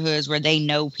neighborhoods where they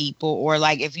know people, or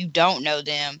like if you don't know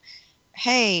them,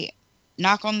 hey,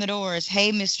 knock on the doors.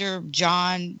 Hey, Mr.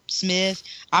 John Smith,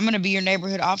 I'm going to be your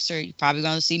neighborhood officer. You're probably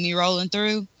going to see me rolling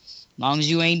through. As long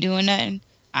as you ain't doing nothing,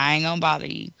 I ain't going to bother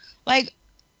you. Like,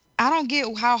 I don't get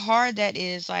how hard that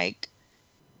is. Like,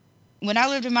 when I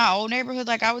lived in my old neighborhood,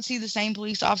 like I would see the same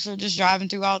police officer just driving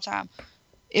through all the time.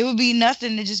 It would be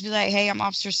nothing to just be like, hey, I'm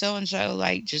Officer So-and-so,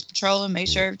 like, just patrolling, make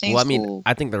sure everything's cool. Well, I mean,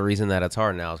 I think the reason that it's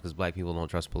hard now is because black people don't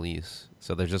trust police.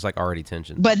 So there's just, like, already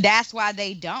tension. But that's why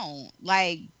they don't.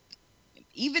 Like,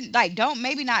 even, like, don't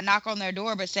maybe not knock on their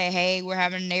door, but say, hey, we're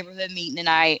having a neighborhood meeting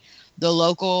tonight. The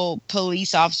local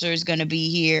police officer is going to be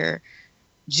here.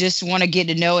 Just want to get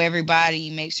to know everybody,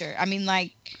 make sure. I mean,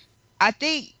 like, I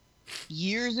think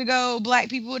years ago, black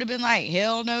people would have been like,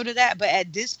 hell no to that. But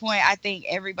at this point, I think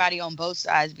everybody on both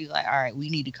sides be like, all right, we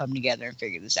need to come together and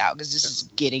figure this out because this is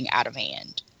getting out of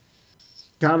hand.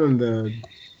 Kind of the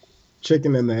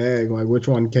chicken and the egg, like which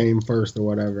one came first or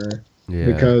whatever. Yeah.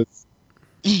 Because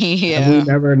have we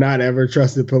never not ever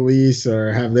trusted police,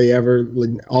 or have they ever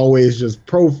like, always just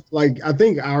I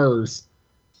think ours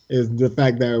is the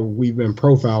fact that we've been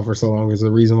profiled for so long is the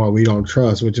reason why we don't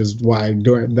trust, which is why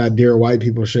that Dear White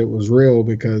People shit was real,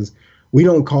 because we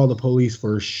don't call the police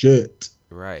for shit.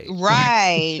 Right. And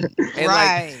right.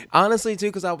 Like, honestly, too,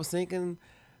 because I was thinking,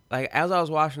 like, as I was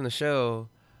watching the show,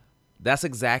 that's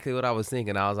exactly what I was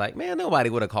thinking. I was like, man, nobody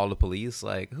would have called the police.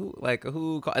 Like,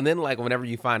 who, and then, like, whenever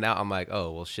you find out, I'm like,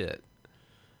 oh, well, shit.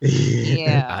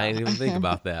 Yeah. I didn't even think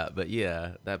about that, but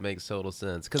yeah, that makes total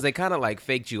sense. Because they kind of like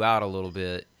faked you out a little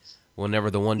bit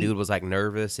whenever the one dude was like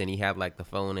nervous and he had like the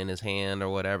phone in his hand or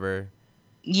whatever.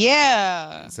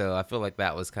 Yeah. So I feel like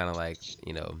that was kind of like,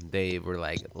 they were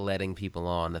like letting people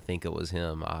on to think it was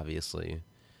him, obviously.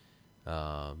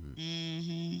 I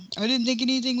didn't think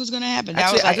anything was going to happen. That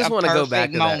Actually, was like I just want to go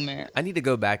back to moment. that. I need to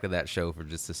go back to that show for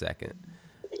just a second.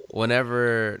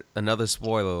 Whenever, another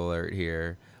spoiler alert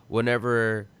here,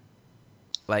 whenever,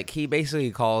 like, he basically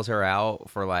calls her out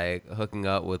for, like, hooking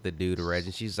up with the dude already,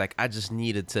 and she's like, I just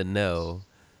needed to know.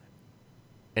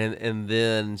 And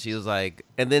then she was like,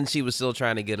 and then she was still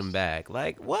trying to get him back.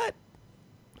 Like, what?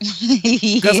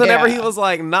 Because whenever he was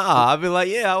like, nah, I'd be like,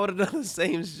 yeah, I would have done the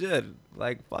same shit.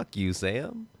 Like, fuck you,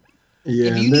 Sam.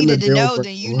 Yeah, if you needed to know,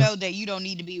 then you know that you don't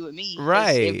need to be with me.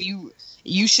 Right. If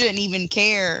you shouldn't even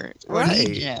care or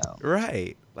need to know.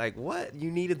 Right. Like, what?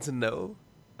 You needed to know?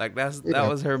 Like,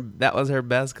 that was her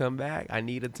best comeback? I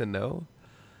needed to know?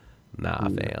 Nah,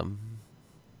 fam.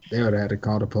 They would have had to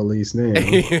call the police then.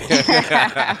 Exactly.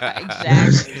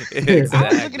 I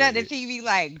was looking at the TV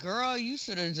like, girl, you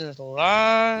should have just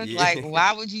lied. Yeah. Like,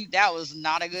 why would you? That was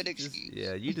not a good excuse.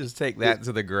 Yeah, you just take that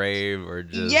to the grave or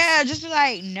just. Yeah, just be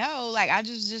like, no. Like, I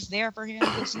just there for him.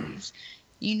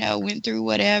 Went through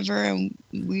whatever, and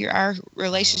our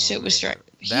relationship was straight.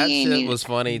 That shit was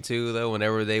funny too, though.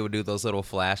 Whenever they would do those little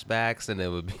flashbacks, and it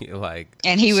would be like,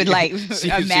 and he would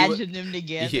imagine them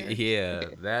together. Yeah,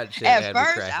 that shit. At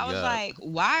first, I was like,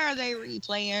 why are they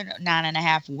replaying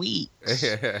 9.5 Weeks?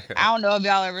 I don't know if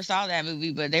y'all ever saw that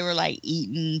movie, but they were like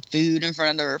eating food in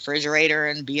front of the refrigerator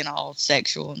and being all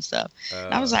sexual and stuff.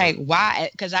 And I was like, why?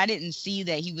 Because I didn't see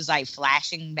that he was like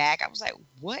flashing back. I was like,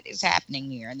 what is happening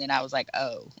here? And then I was like,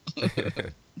 oh.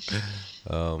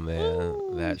 Oh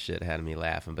man, that shit had me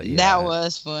laughing. But yeah, that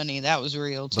was funny. That was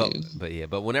real too.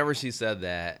 But whenever she said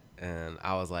that, and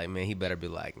I was like, man, he better be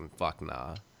like, fuck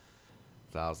nah.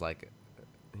 So I was like,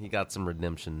 he got some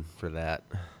redemption for that.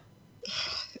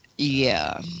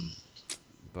 Yeah.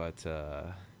 But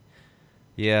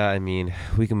yeah, I mean,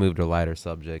 we can move to lighter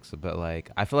subjects, but like,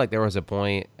 I feel like there was a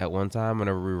point at one time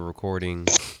whenever we were recording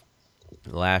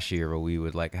last year where we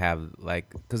would like have like,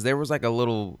 because there was like a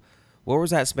little. What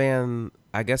was that span?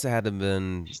 I guess it had to have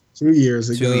been 2 years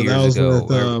ago. That was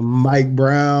with Mike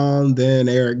Brown, then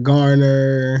Eric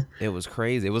Garner. It was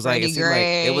crazy. It was like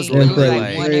it was literally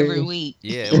like one every week.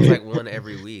 Yeah, it was like one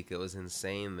every week. It was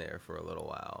insane there for a little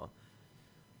while.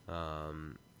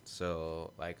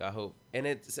 So like I hope, and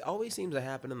it always seems to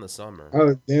happen in the summer.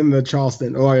 Oh, then the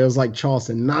Charleston. Oh, it was like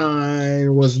Charleston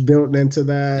 9 was built into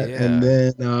that, and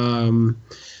then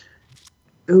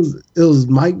It was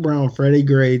Mike Brown, Freddie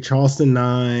Gray, Charleston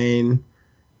 9,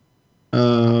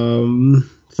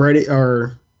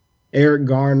 Eric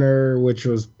Garner, which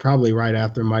was probably right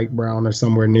after Mike Brown or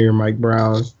somewhere near Mike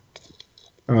Brown.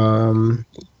 It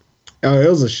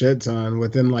was a shit ton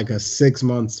within like a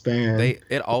 6-month span.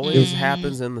 It always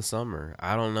happens in the summer.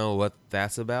 I don't know what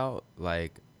that's about.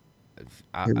 Like,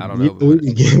 I don't know.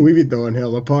 We be throwing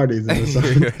hella parties in the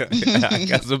summer. I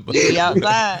guess be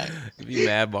outside. Be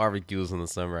mad barbecues in the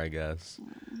summer, I guess.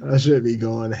 I should be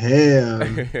going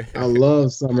ham. I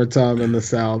love summertime in the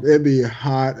South. It'd be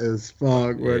hot as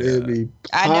fuck, but it'd be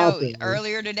popping. I know.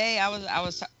 Earlier today, I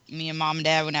was. Me and mom and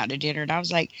dad went out to dinner, and I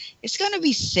was like, "It's gonna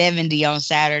be 70 on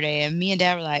Saturday," and me and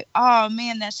dad were like, "Oh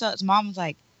man, that sucks." Mom was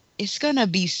like, it's gonna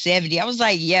be 70. I was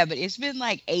like, yeah, but it's been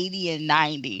like 80 and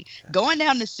 90. Going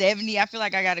down to 70, I feel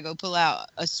like I gotta go pull out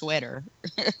a sweater.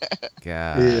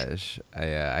 Gosh,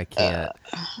 I can't.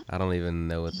 I don't even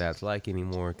know what that's like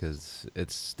anymore because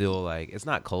it's still like it's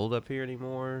not cold up here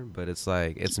anymore, but it's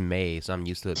like it's May, so I'm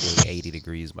used to it being 80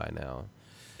 degrees by now.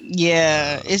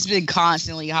 Yeah, it's been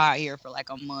constantly hot here for like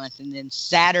a month, and then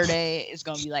Saturday it's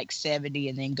gonna be like 70,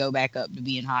 and then go back up to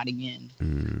being hot again.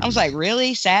 I was like,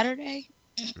 really, Saturday?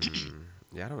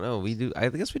 Yeah, I don't know. I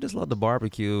guess we just love the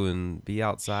barbecue and be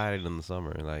outside in the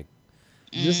summer. Like,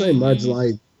 just ain't much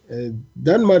like it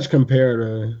doesn't much compare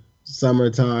to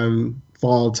summertime,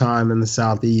 fall time in the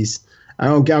Southeast.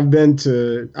 I've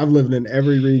lived in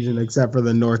every region except for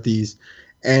the Northeast,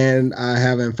 and I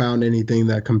haven't found anything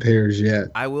that compares yet.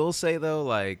 I will say though,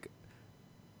 like,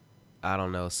 I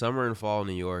don't know, summer and fall in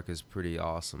New York is pretty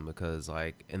awesome because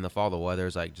like in the fall the weather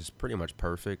is like just pretty much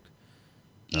perfect.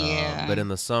 Yeah. But in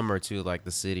the summer too, like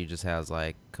the city just has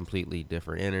like completely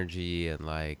different energy, and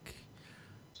like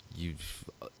you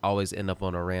always end up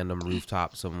on a random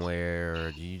rooftop somewhere, or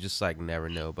you just like never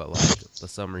know. But like the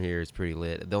summer here is pretty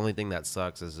lit. The only thing that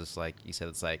sucks is just like you said,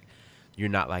 it's like you're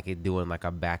not like doing like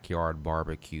a backyard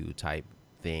barbecue type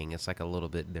thing. It's like a little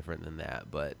bit different than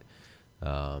that. But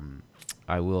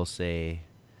I will say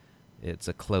it's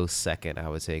a close second, I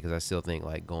would say, because I still think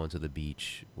like going to the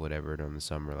beach, whatever, during the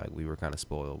summer, like we were kind of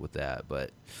spoiled with that.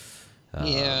 But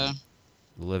yeah,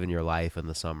 living your life in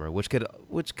the summer, which could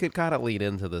kind of lead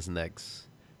into this next.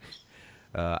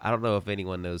 I don't know if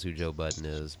anyone knows who Joe Budden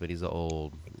is, but he's an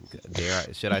old,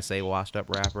 should I say washed up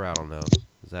rapper? I don't know.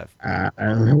 Is that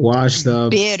washed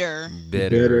up,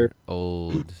 bitter,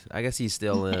 old? I guess he's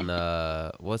still in.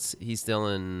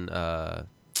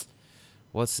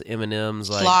 What's Eminem's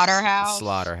like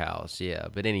Slaughterhouse, yeah.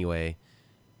 But anyway,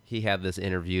 he had this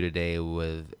interview today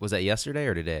with, was that yesterday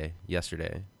or today?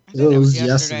 Yesterday. It was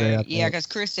yesterday. Yeah, because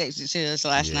Chris texted to us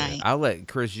last night. I'll let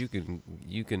Chris. You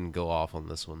can go off on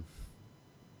this one.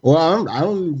 Well, I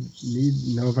don't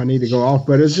know if I need to go off,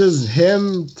 but it's just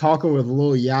him talking with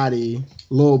Lil Yachty,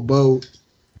 Lil Boat,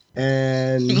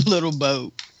 and Little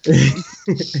Boat.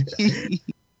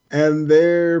 And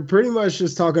they're pretty much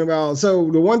just talking about. So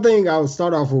the one thing I would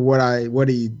start off with what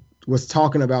he was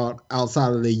talking about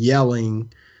outside of the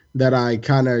yelling that I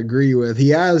kind of agree with.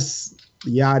 He asked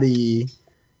Yachty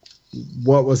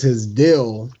what was his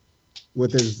deal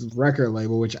with his record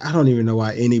label, which I don't even know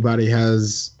why anybody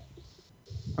has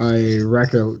a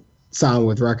record signed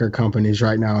with record companies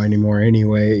right now anymore.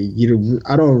 Anyway,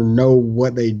 I don't know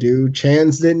what they do.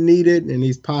 Chance didn't need it, and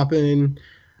he's popping.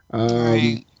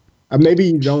 Right. Maybe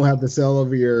you don't have to sell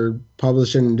over your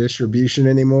publishing and distribution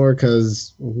anymore,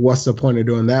 because what's the point of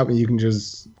doing that when you can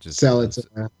just sell it to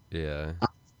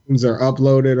iTunes or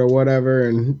upload it or whatever?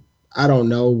 And I don't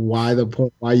know why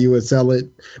you would sell it.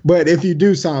 But if you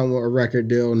do sign a record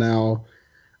deal now,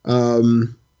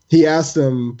 he asked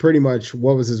him pretty much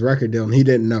what was his record deal, and he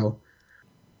didn't know.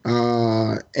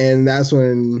 And that's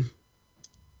when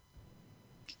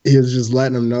he was just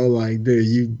letting him know, like,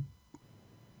 dude,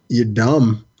 you're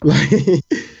dumb. Like,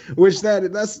 which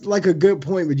that's like a good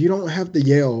point, but you don't have to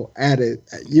yell at it.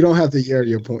 You don't have to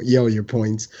yell your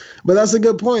points. But that's a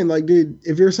good point. Like, dude,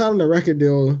 if you're signing a record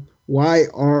deal, why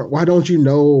don't you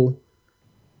know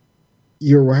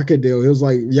your record deal? It was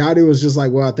like Yachty was just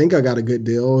like, well, I think I got a good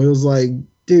deal. It was like,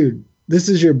 dude, this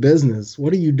is your business.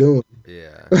 What are you doing?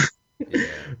 Yeah.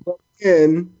 But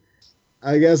then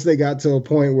I guess they got to a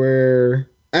point where,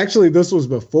 actually, this was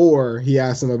before he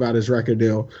asked him about his record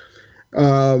deal.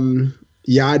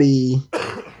 Yachty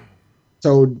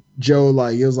told Joe,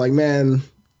 like, it was like, man,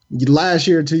 last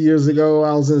year, 2 years ago,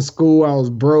 I was in school, I was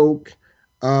broke.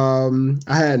 I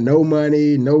had no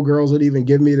money, no girls would even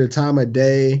give me the time of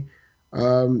day.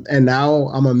 And now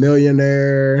I'm a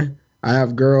millionaire. I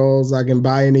have girls, I can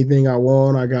buy anything I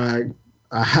want. I got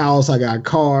a house, I got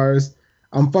cars.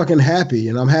 I'm fucking happy,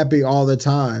 and I'm happy all the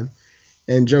time.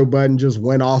 And Joe Budden just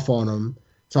went off on him,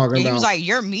 talking about. He was like,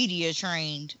 "You're media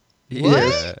trained." Yeah.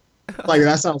 What? Like,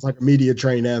 that sounds like a media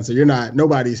trained answer.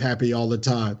 Nobody's happy all the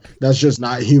time. That's just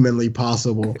not humanly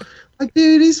possible. Like,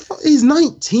 dude, he's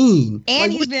 19. And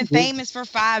like, he's been famous for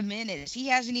 5 minutes. He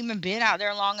hasn't even been out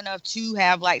there long enough to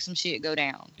have like some shit go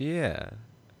down. Yeah.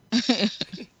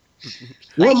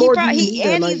 Like,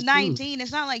 he's 19.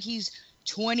 It's not like he's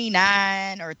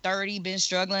 29 or 30, been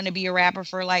struggling to be a rapper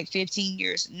for like 15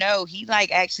 years. No, he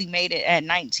like actually made it at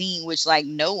 19, which like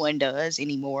no one does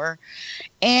anymore.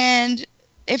 And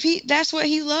if that's what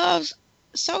he loves,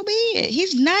 so be it.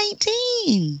 He's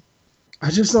 19. I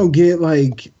just don't get,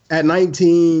 like, at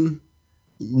 19,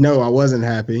 no, I wasn't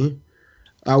happy.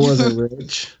 I wasn't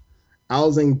rich. I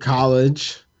was in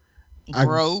college.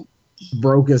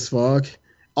 Broke as fuck.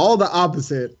 All the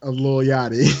opposite of Lil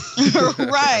Yachty.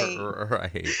 Right.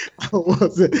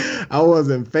 I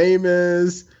wasn't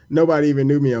famous. Nobody even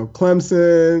knew me on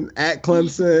Clemson,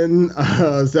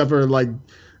 except for like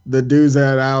the dudes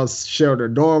that I shared a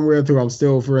dorm with, who I'm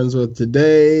still friends with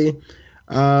today.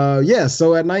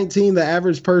 So at 19, the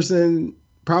average person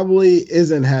probably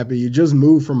isn't happy. You just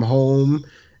moved from home.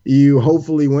 You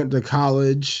hopefully went to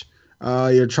college.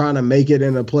 You're trying to make it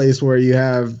in a place where you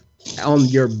have, on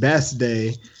your best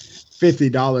day,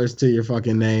 $50 to your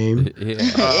fucking name.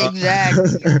 Yeah.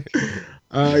 Exactly.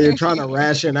 You're trying to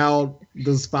ration out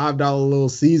those $5 Little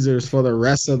Caesars for the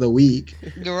rest of the week.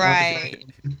 Right.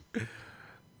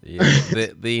 Yeah,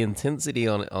 the intensity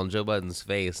on Joe Budden's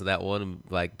face, that one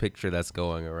like picture that's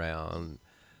going around,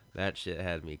 that shit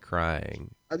had me crying.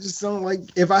 I just don't like,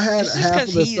 if I had it's half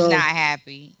of the he's stuff, not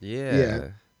happy. Yeah.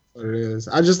 What it is.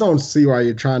 I just don't see why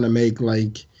you're trying to make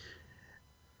like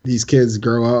these kids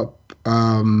grow up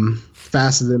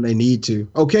faster than they need to.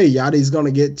 Okay, Yachty's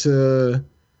gonna get to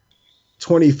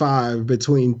 25,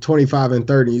 between 25 and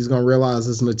 30. He's gonna realize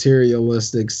this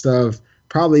materialistic stuff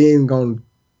probably ain't gonna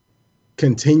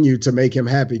continue to make him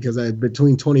happy, because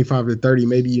between 25 to 30,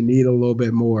 maybe you need a little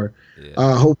bit more.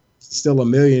 Yeah. Hope still a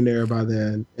millionaire by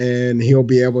then, and he'll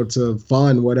be able to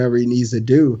fund whatever he needs to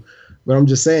do. But I'm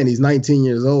just saying, he's 19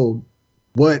 years old.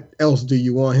 What else do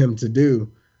you want him to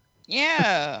do?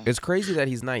 Yeah. It's crazy that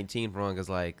he's 19 for one, because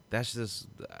like that's just,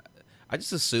 I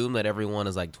just assume that everyone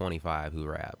is like 25 who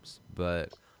raps,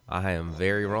 but I am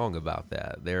very wrong about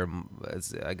that. They're,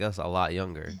 I guess, a lot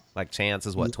younger. Like Chance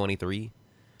is what, 23?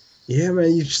 Yeah,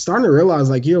 man, you're starting to realize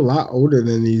like you're a lot older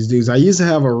than these dudes. I used to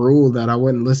have a rule that I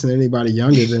wouldn't listen to anybody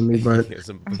younger than me, but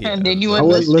then you wouldn't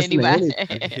listen to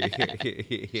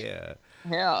anybody. Yeah.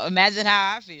 Hell, imagine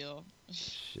how I feel.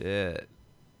 Shit.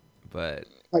 But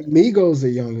like Migos are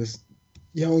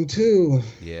young too.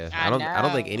 Yeah, I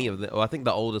don't think any of them. Well, I think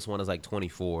the oldest one is like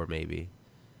 24, maybe.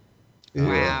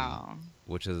 Wow.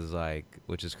 Which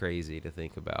is crazy to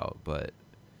think about, but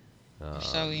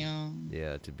so young.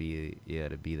 Yeah, to be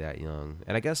that young,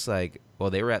 and I guess like, well,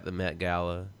 they were at the Met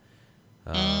Gala,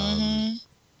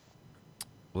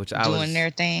 which I was doing their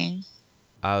thing.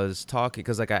 I was talking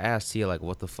because like I asked Tia like,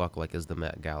 what the fuck like is the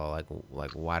Met Gala,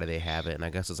 like why do they have it? And I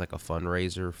guess it's like a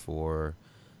fundraiser for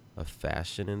a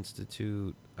fashion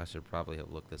institute. I should probably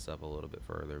have looked this up a little bit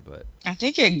further, but I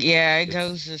think it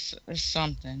goes to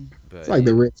something. It's like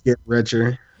the rich get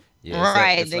richer. Yeah,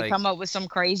 right. They come up with some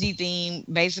crazy theme,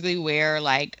 basically wear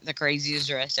like the craziest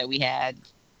dress that we had.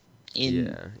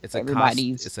 It's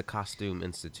a costume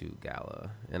institute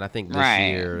gala, and I think this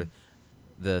year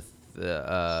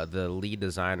the lead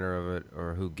designer of it,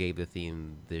 or who gave the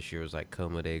theme this year, was like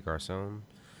Comme des Garçons.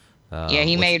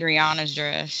 He made Rihanna's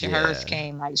dress. Hers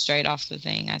came like straight off the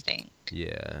thing, I think.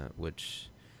 Yeah, which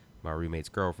my roommate's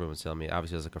girlfriend was telling me.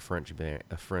 Obviously, it's like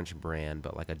a French brand,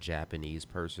 but like a Japanese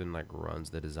person like runs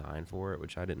the design for it,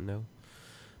 which I didn't know.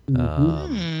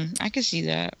 I can see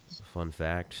that. Fun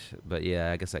fact, but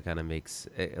yeah, I guess that kind of makes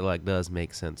it like does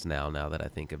make sense now that I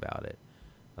think about it.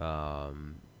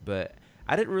 But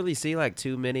I didn't really see like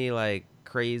too many like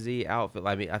crazy outfits.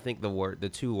 I mean, I think the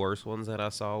two worst ones that I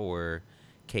saw were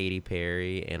Katy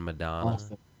Perry and Madonna.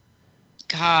 Awesome.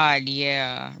 God,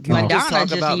 yeah. Can Madonna just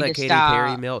talk about that Katy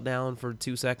Perry meltdown for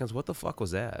 2 seconds? What the fuck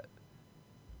was that?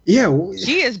 Yeah,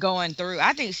 she is going through.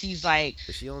 I think she's like.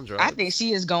 Is she on drugs? I think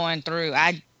she is going through.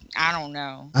 I don't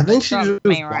know. I think she's just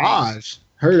washed.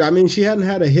 I mean, she hadn't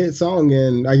had a hit song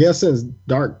in, I guess, since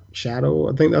Dark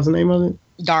Shadow. I think that's the name of it.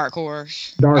 Dark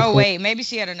Horse. Wait, maybe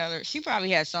she had another. She probably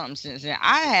had something since then.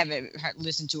 I haven't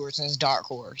listened to her since Dark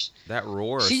Horse. That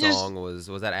Roar song was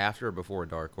that after or before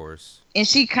Dark Horse? And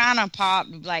she kind of popped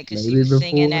like because she was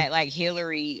singing that like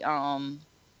Hillary.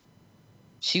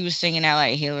 She was singing that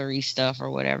like Hillary stuff or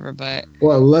whatever. But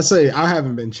let's say I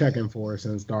haven't been checking for her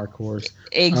since Dark Horse.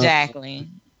 Exactly.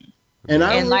 And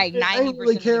I don't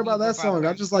really care about that song.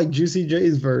 I just like Juicy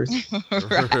J's verse.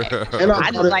 Right. And I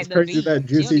thought it was crazy that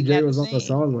Juicy J was on the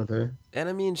song with her. And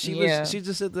I mean, she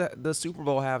just did the Super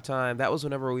Bowl halftime. That was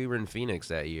whenever we were in Phoenix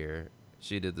that year.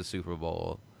 She did the Super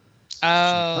Bowl.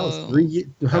 Oh, that was 3 years.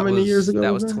 How many years ago?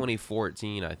 That was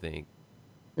 2014, I think.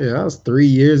 Yeah, that was 3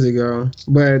 years ago.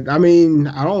 But I mean,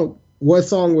 what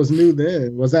song was new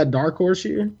then? Was that Dark Horse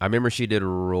year? I remember she did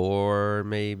Roar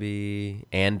maybe,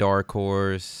 and Dark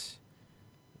Horse.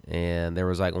 And there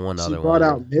was like one other one. She brought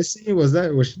out Missy. Was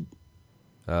she?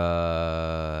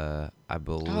 I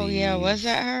believe. Oh yeah, was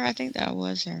that her? I think that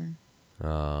was her.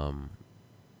 I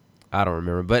don't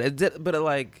remember, but it did. But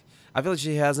like, I feel like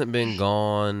she hasn't been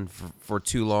gone for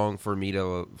too long for me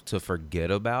to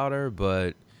forget about her.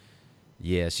 But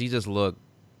yeah, she just looked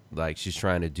like she's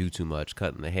trying to do too much,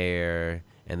 cutting the hair,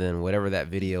 and then whatever that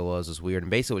video was weird.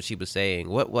 And basically, what she was saying,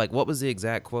 what was the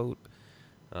exact quote?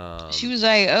 She was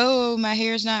like, "Oh, my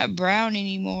hair's not brown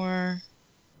anymore."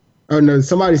 Oh no!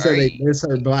 Somebody said they miss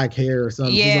her black hair or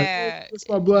something. Yeah, she's like, "Oh, miss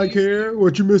my black hair.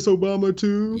 What, you miss Obama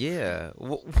too?" Yeah.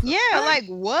 Yeah, like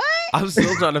what? I'm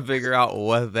still trying to figure out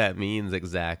what that means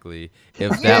exactly.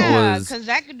 If that was, because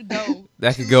that could go.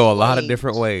 That could go a lot of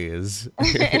different ways.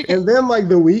 And then like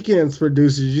the Weeknd's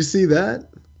producers, you see that?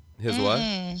 His what?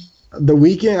 The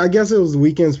Weeknd. I guess it was the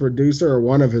Weeknd's producer or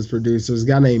one of his producers, a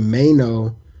guy named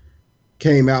Mano,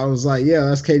 came out and was like, "Yeah,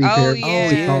 that's Katy Perry.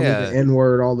 She called me the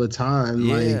N-word all the time."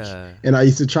 Like, and I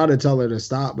used to try to tell her to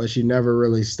stop, but she never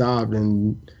really stopped.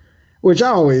 And which I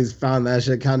always found that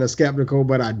shit kind of skeptical,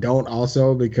 but I don't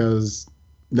also because,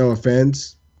 no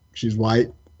offense, she's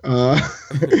white.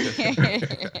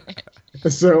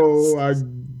 So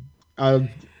I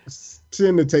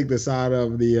tend to take the side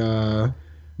of the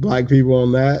black people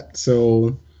on that.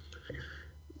 So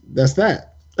that's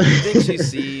that. I think she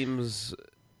seems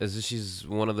as if she's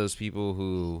one of those people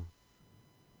who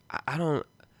I don't.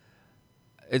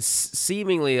 It's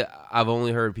seemingly I've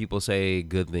only heard people say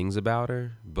good things about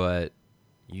her, but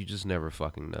you just never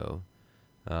fucking know.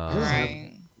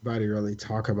 Right. Nobody really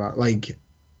talk about, like,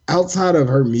 outside of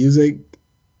her music.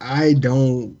 I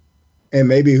don't, and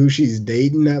maybe who she's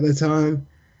dating at the time.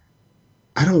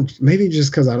 I don't. Maybe just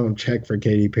because I don't check for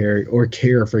Katy Perry or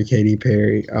care for Katy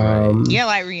Perry. Yeah,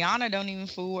 like Rihanna don't even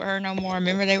fool with her no more.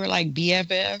 Remember they were like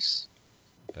BFFs.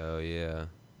 Oh yeah.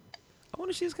 I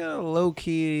wonder if she's kind of low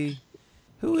key.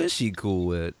 Who is she cool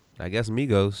with? I guess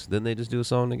Migos. Didn't they just do a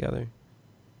song together?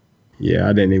 Yeah,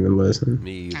 I didn't even listen.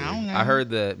 Me either. I heard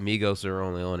that Migos are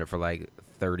only on it for like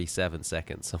 37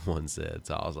 seconds. Someone said,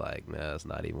 so I was like, nah, it's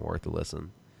not even worth the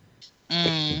listen.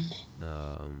 I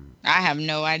have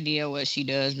no idea what she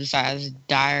does besides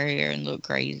dye her hair and look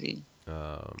crazy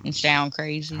and sound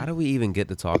crazy. How do we even get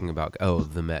to talking about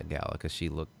the Met Gala? Because she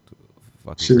looked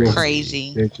fucking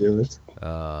crazy. Ridiculous.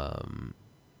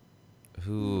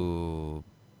 Who?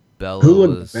 Bella who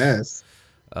looked best?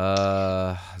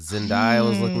 Zendaya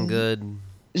was looking good.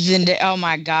 Zendaya, oh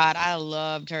my god, I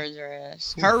loved her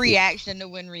dress. Her reaction to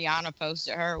when Rihanna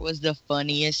posted her was the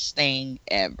funniest thing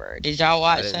ever. Did y'all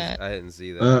watch that? I didn't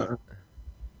see that.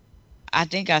 I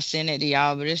think I sent it to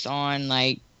y'all, but it's on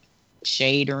like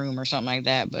Shade Room or something like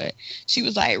that. But she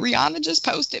was like, Rihanna just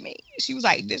posted me. She was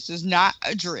like, this is not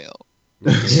a drill.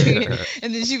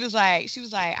 And then she was like,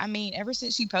 I mean, ever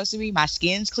since she posted me, my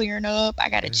skin's clearing up.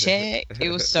 I got to check. It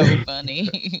was so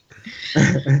funny.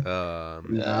 I'm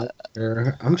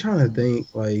trying to think,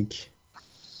 like,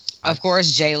 of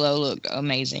course J-Lo looked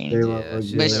amazing.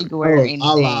 But she could wear anything.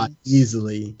 Lala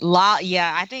easily.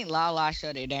 Yeah, I think Lala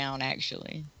shut it down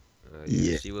actually.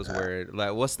 Yeah, she was wearing,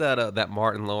 like, what's that that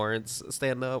Martin Lawrence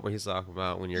stand up where he's talking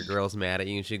about when your girl's mad at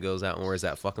you and she goes out and wears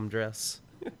that fuck 'em dress.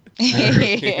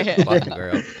 Fucking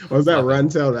girl. Was that Run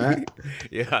Tell That?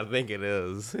 Yeah, I think it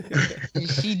is.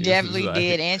 She definitely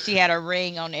did, and she had a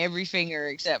ring on every finger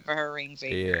except for her ring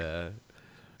finger.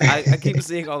 Yeah, I keep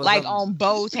seeing all the like on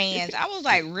both hands. I was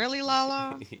like, really,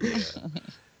 Lala? Yeah.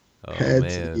 Oh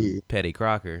man, Petty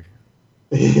Crocker.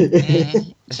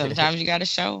 Sometimes you gotta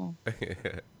show.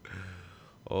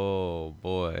 Oh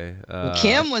boy,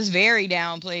 Kim was very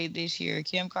downplayed this year.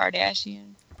 Kim Kardashian.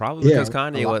 Probably because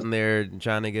Kanye wasn't there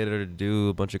trying to get her to do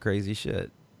a bunch of crazy shit.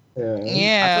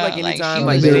 Yeah. I feel like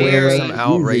anytime they wear some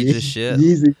outrageous shit.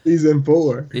 Yeezy season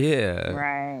 4. Yeah.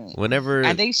 Right. Whenever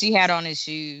I think she had on his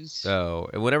shoes. Oh,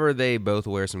 and whenever they both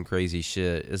wear some crazy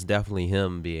shit, it's definitely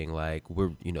him being like,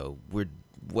 we're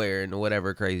wearing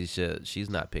whatever crazy shit. She's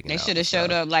not picking. They should have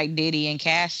showed up like Diddy and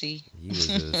Cassie. He was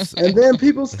just... And then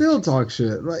people still talk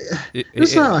shit. Like,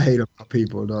 that's how I hate about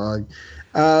people, dog.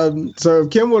 So if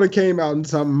Kim would have came out in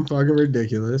something fucking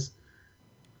ridiculous,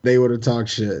 they would have talked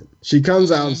shit. She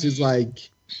comes out and she's like,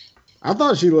 I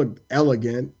thought she looked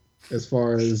elegant as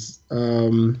far as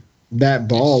that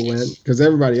ball went, because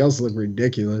everybody else looked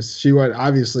ridiculous. She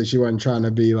wasn't trying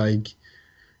to be like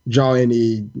draw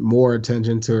any more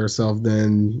attention to herself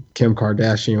than Kim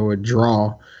Kardashian would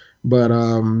draw, but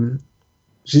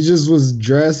she just was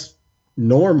dressed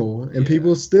normal, and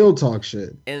people still talk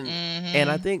shit. And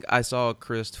I think I saw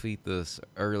Chris tweet this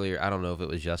earlier. I don't know if it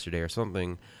was yesterday or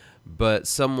something, but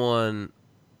someone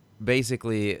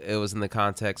basically, it was in the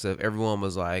context of everyone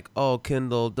was like, oh,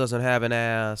 Kendall doesn't have an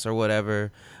ass or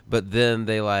whatever, but then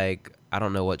they like, I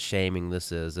don't know what shaming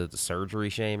this is. It's surgery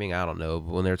shaming, I don't know,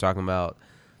 but when they're talking about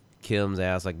Kim's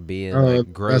ass like being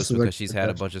like gross because she's had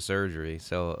a bunch of surgery,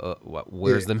 so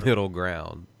where's the middle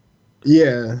ground?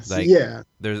 Yeah, like,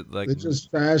 there's like, they just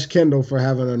trash Kendall for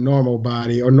having a normal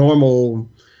body or normal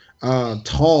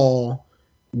tall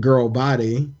girl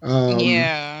body.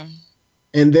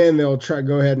 And then they'll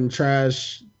go ahead and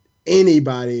trash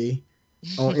anybody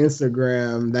on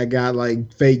Instagram that got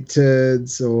like fake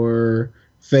tits or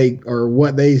fake or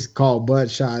what they call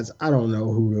butt shots. I don't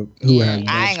know who had.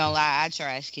 I ain't gonna lie, I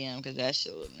trashed Kim because that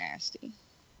shit looked nasty.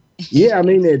 Yeah, I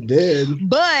mean it did.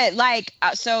 But like,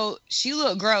 so she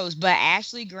looked gross. But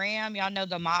Ashley Graham, y'all know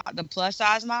the plus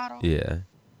size model. Yeah.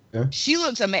 She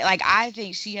looks amazing. Like, I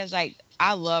think she has like,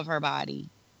 I love her body.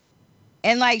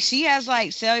 And like, she has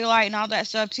like cellulite and all that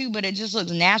stuff too, but it just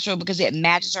looks natural because it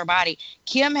matches her body.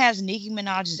 Kim has Nicki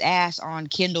Minaj's ass on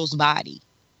Kendall's body.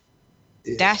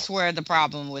 Yeah. That's where the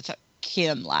problem with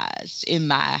Kim lies, in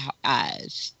my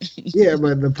eyes. Yeah,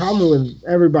 but the problem with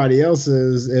everybody else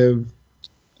is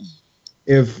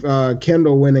if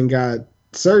Kendall went and got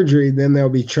surgery, then they'll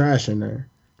be trashing her.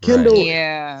 Kendall,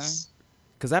 yeah.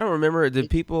 Because I don't remember. Did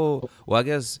people? Well, I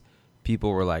guess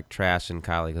people were like trashing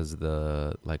Kylie because of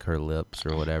the like her lips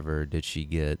or whatever. Did she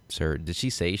get surgery? Did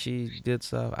she say she did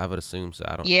stuff? I would assume so.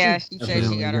 I don't. Yeah, she said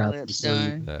she got her lips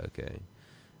done. Okay.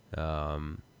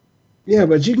 Yeah,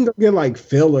 but you can go get like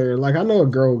filler. Like I know a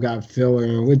girl who got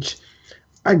filler, which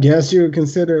I guess you would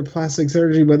consider it plastic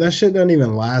surgery, but that shit doesn't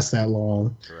even last that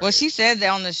long. Right. Well, she said that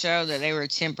on the show that they were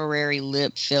temporary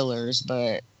lip fillers,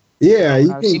 but yeah, you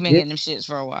can she's been getting them shits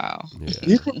for a while. Yeah.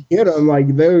 You can get them like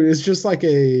it's just like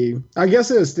I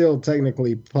guess it's still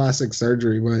technically plastic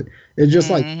surgery, but it's just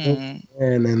like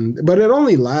but it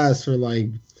only lasts for like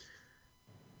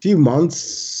a few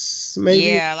months, maybe.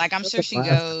 Yeah, like I'm sure she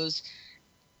goes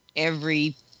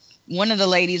every. One of the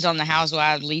ladies on the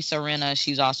Housewives, Lisa Rinna,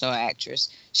 she's also an actress.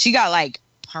 She got like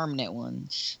permanent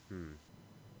ones,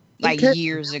 like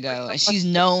years ago, and she's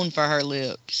known for her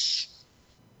lips.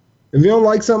 If you don't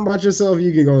like something about yourself,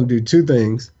 you're gonna do two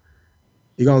things.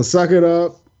 You're gonna suck it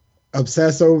up,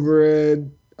 obsess over it,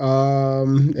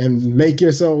 and make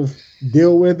yourself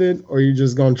deal with it, or you're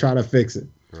just gonna try to fix it.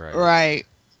 Right.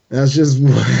 That's just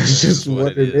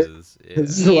what it is.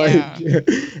 It's like,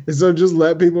 so just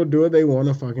let people do what they want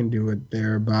to fucking do with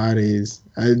their bodies.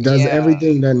 It does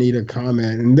everything that need a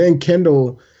comment. And then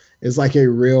Kendall is like a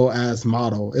real ass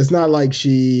model. It's not like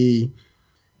she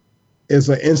is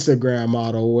an Instagram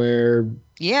model where.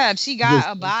 Yeah, if she got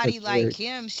a body like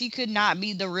him, she could not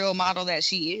be the real model that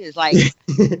she is. Like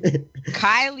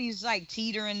Kylie's like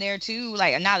teetering there too.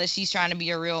 Like not that she's trying to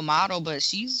be a real model, but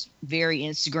she's very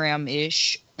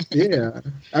Instagram-ish. Yeah,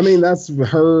 I mean that's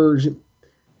her. She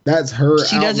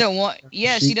doesn't want.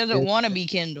 Yeah, she doesn't want to be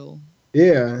Kendall.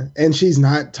 Yeah, and she's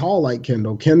not tall like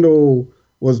Kendall. Kendall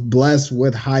was blessed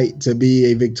with height to be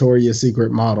a Victoria's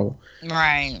Secret model.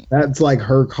 Right. That's like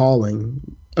her calling.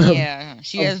 Yeah,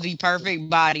 she has the perfect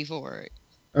body for it.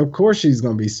 Of course she's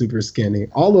gonna be super skinny.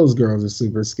 All those girls are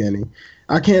super skinny.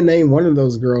 I can't name one of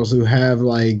those girls who have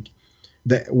like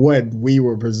what we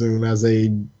would presume as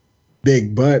a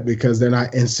big butt because they're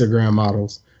not Instagram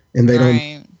models and they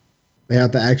don't. They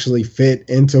have to actually fit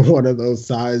into one of those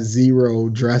size 0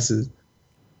 dresses.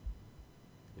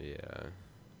 Yeah.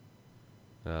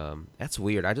 That's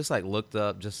weird. I just like looked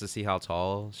up just to see how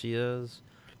tall she is,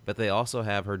 but they also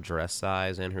have her dress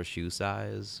size and her shoe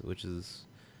size, which is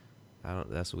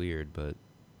that's weird, but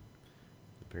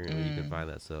apparently you can find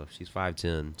that stuff. She's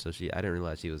 5'10", so I didn't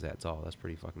realize she was that tall. That's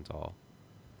pretty fucking tall.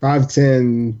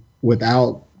 5'10"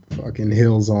 without fucking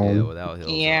heels on. Yeah, without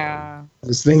heels on.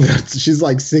 This thing, she's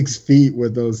like 6 feet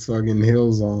with those fucking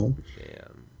heels on.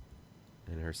 Damn.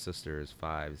 And her sister is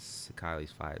Kylie's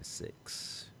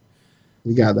 5'6".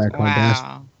 You got that Kardashian.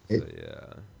 Wow. So,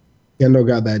 yeah. Kendall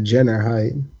got that Jenner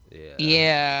height. Yeah.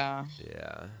 Yeah.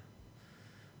 Yeah.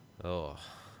 Oh.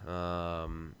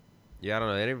 Yeah, I don't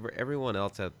know. Everyone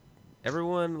else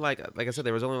like I said,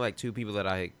 there was only like 2 people that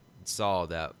I saw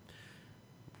that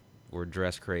were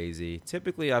dressed crazy.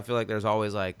 Typically, I feel like there's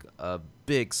always like a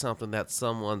big something that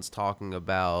someone's talking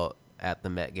about at the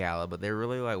Met Gala, but there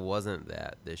really like wasn't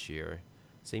that this year.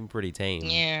 Seemed pretty tame.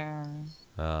 Yeah.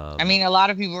 I mean, a lot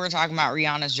of people were talking about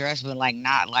Rihanna's dress, but like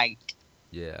not like.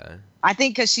 Yeah. I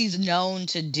think because she's known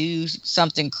to do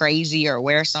something crazy or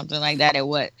wear something like that. It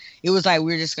was like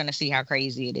we're just gonna see how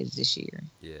crazy it is this year.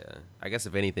 Yeah. I guess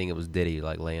if anything, it was Diddy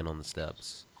like laying on the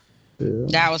steps. Yeah.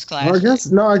 That was classic.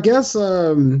 I guess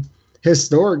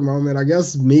historic moment. I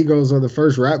guess Migos are the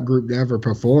first rap group to ever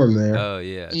perform there. Oh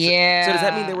yeah. Yeah. So does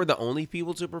that mean they were the only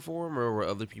people to perform, or were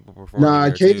other people performing?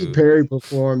 Nah, Katy Perry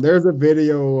performed. There's a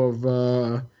video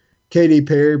of Katy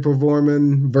Perry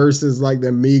performing versus like the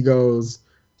Migos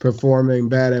performing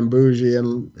Bad and Bougie,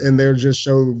 and they're just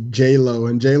showed J-Lo,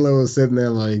 and J-Lo is sitting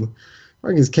there like,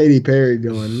 what is Katy Perry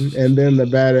doing? And then the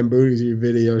Bad and Bougie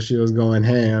video, she was going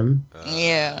ham.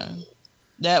 Yeah.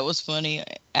 That was funny.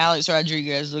 Alex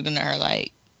Rodriguez looking at her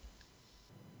like,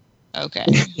 okay.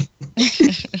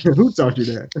 Who taught you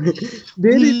that?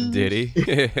 Diddy?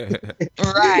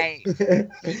 Right.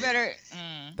 You better.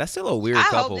 That's still a weird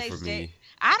couple for me.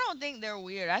 I don't think they're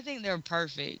weird. I think they're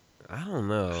perfect. I don't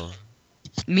know.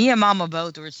 Me and Mama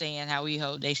both were saying how we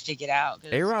hope they stick it out.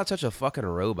 A-Rod's such a fucking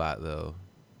robot, though.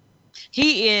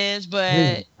 He is,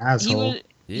 but asshole.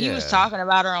 He was talking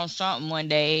about her on something one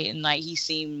day, and like he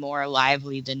seemed more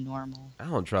lively than normal. I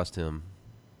don't trust him.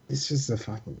 It's just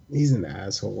he's an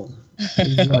asshole.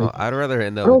 Like, I'd rather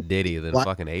end up with Diddy than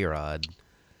fucking A-Rod.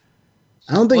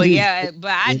 I don't think. Well, yeah,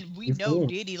 but we know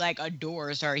Diddy like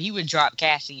adores her. He would drop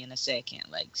Cassie in a second,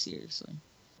 like seriously.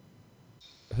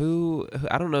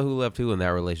 I don't know who left who in that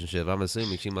relationship. I'm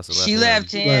assuming she must have left. She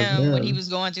left him when he was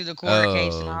going through the court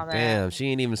case and all that. Damn, she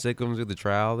ain't even sick of him through the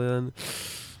trial then.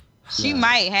 She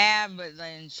might have, but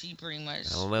then she pretty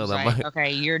much. I don't know.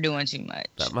 Okay, you're doing too much.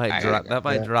 That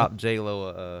might drop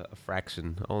J-Lo a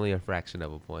fraction, only a fraction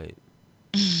of a point.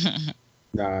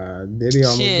 Nah, Diddy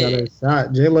almost got a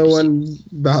shot. J-Lo wasn't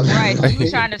about right. She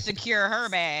was trying to secure her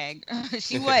bag.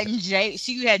 She wasn't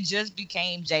She had just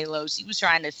became J-Lo. She was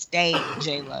trying to stay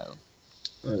J-Lo.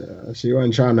 She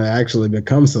wasn't trying to actually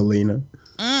become Selena.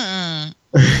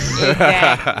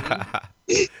 Exactly.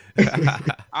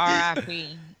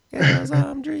 R.I.P. Cause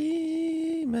I'm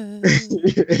dreaming.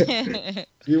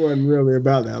 She wasn't really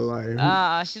about that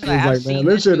life. She's like, I've seen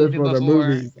this shit is for the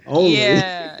movies only.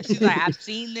 Yeah, she's like, I've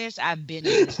seen this. I've been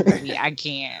in this movie. I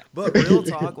can't. But real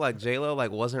talk, like J-Lo,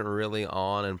 like wasn't really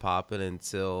on and popping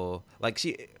until like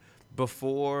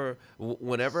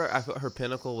whenever I thought her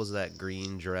pinnacle was that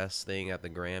green dress thing at the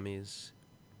Grammys.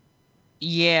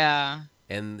 Yeah.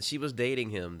 And she was dating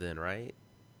him then, right?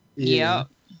 Yeah. Yep.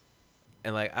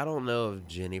 And like I don't know if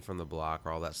Jenny from the Block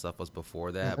or all that stuff was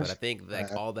before that, but I think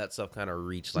like all that stuff kind of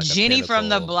reached like Jenny from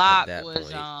the Block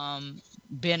was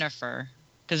Bennifer,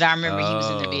 because I remember he was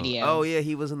in the video. Oh yeah,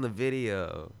 he was in the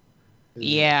video.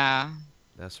 Yeah.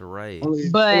 That's right.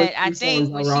 But I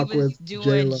think when she was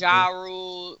doing Ja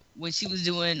Rule, when she was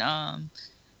doing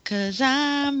Cause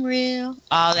I'm real,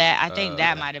 all that, I think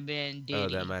that might have been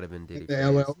Diddy. Oh, that might have been Diddy.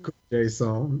 The LL Cool J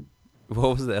song.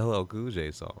 What was the LL Cool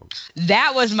J song?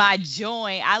 That was my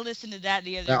joint. I listened to that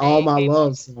the other day. All My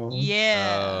Love song.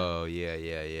 Yeah. Oh,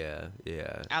 yeah.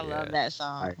 I love that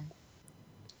song.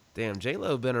 Damn,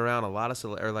 J-Lo been around a lot of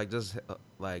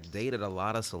dated a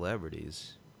lot of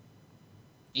celebrities.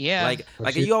 Yeah.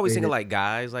 Like you always thinking like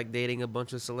guys like dating a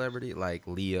bunch of celebrity, like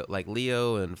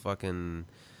Leo and fucking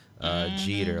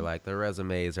Jeter. Like their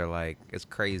resumes are like, it's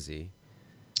crazy.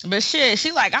 But shit,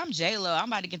 she like, I'm J-Lo. I'm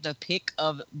about to get the pick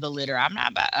of the litter. I'm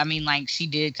not about. I mean, like she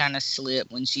did kind of slip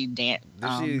when she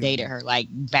dated her like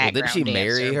background. Did she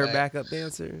marry dancer, her backup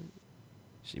dancer?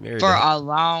 She married for a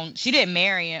long. She didn't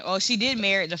marry him. Well, she did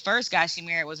marry the first guy she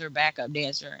married was her backup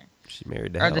dancer. She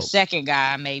married the second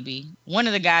guy, maybe one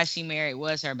of the guys she married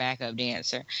was her backup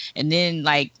dancer. And then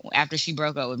like after she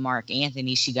broke up with Mark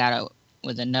Anthony, she got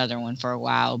with another one for a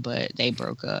while, but they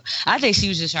broke up. I think she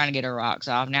was just trying to get her rocks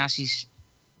off. Now she's,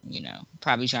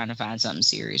 probably trying to find something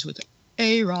serious with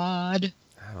A-Rod.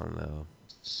 I don't know.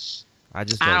 I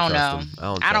just don't know.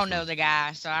 I don't know the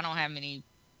guy, so I don't have any.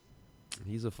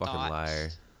 He's a fucking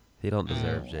liar. He don't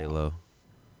deserve J-Lo.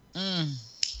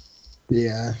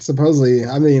 Yeah, supposedly.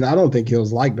 I mean, I don't think he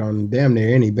was liked on damn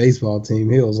near any baseball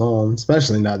team he was on,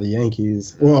 especially not the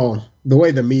Yankees. Well, the way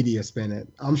the media spin it,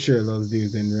 I'm sure those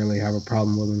dudes didn't really have a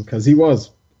problem with him because he was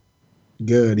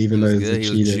good, even though he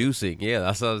was juicing. Yeah,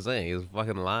 that's what I was saying. He was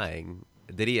fucking lying.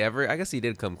 Did he ever? I guess he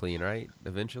did come clean, right?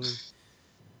 Eventually.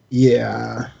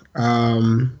 Yeah,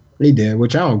 he did.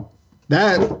 Which I'm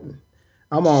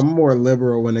more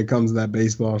liberal when it comes to that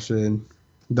baseball shit.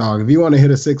 Dog, if you want to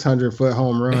hit a 600-foot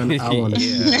home run, I want to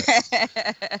see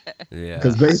that. Yeah.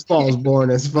 Because baseball is boring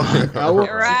as fuck.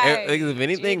 Right. If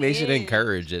anything, they should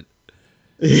encourage it.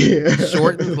 Yeah.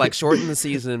 Shorten the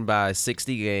season by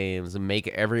 60 games and make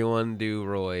everyone do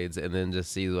roids and then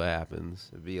just see what happens.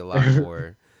 It'd be a lot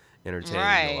more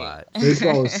entertaining to watch.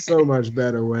 Baseball was so much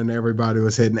better when everybody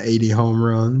was hitting 80 home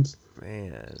runs.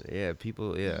 Man, yeah,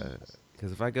 because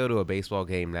if I go to a baseball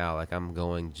game now, like I'm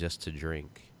going just to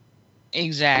drink.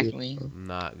 Exactly. I'm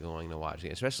not going to watch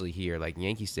it, especially here. Like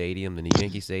Yankee Stadium, the new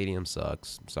Yankee Stadium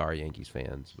sucks. I'm sorry, Yankees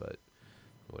fans, but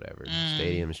whatever.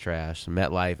 Stadium is trash.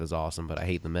 MetLife is awesome, but I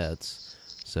hate the Mets.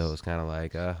 So it's kind of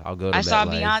like, I'll go to I saw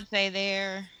Beyonce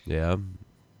there. Yeah.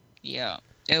 Yeah,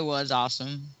 it was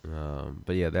awesome.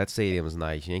 But yeah, that stadium is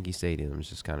nice. Yankee Stadium is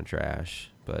just kind of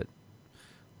trash, but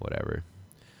whatever.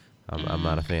 I'm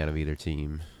not a fan of either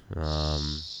team. But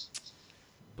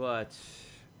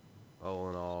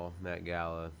all in all, Met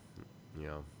Gala,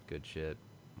 good shit.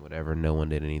 Whatever. No one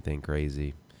did anything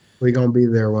crazy. We're going to be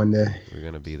there one day. We're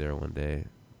going to be there one day.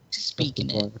 Speaking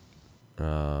it.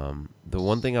 The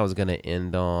one thing I was going to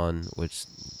end on, which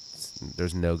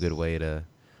there's no good way to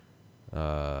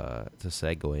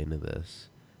segue into this,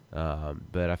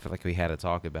 but I feel like we had to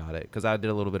talk about it because I did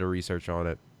a little bit of research on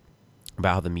it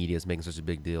about how the media is making such a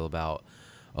big deal about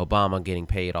Obama getting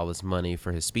paid all this money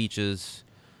for his speeches.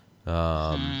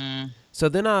 So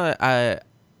then I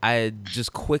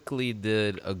just quickly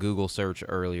did a Google search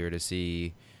earlier to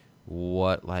see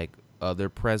what like other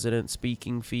presidents'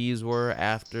 speaking fees were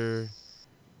after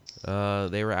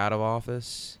they were out of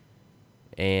office,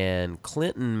 and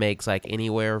Clinton makes like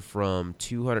anywhere from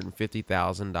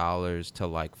 $250,000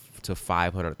 to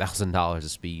 $500,000 a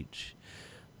speech.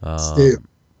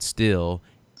 Still,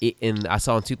 and I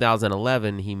saw in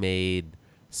 2011 he made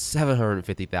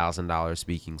 $750,000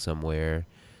 speaking somewhere.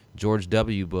 George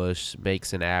W. Bush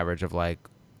makes an average of like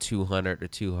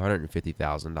 $200,000 to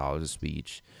 $250,000 a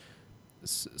speech.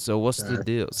 So what's the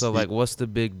deal? So like, what's the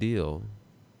big deal?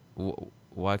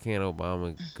 Why can't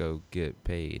Obama go get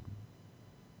paid?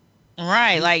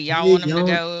 Right, like y'all want him to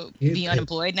go be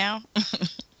unemployed now?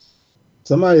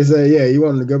 Somebody said, "Yeah, you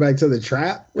want him to go back to the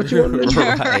trap? What you want him to do?"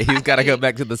 Right. He's got to go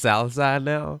back to the South Side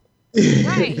now.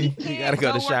 Right, he got to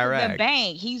go to Chirac. The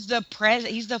bank. He's the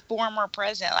president. He's the former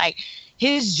president. Like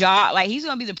his job, like he's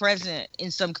gonna be the president in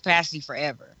some capacity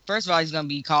forever. First of all, he's gonna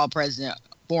be called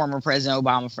former President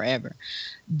Obama forever.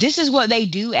 This is what they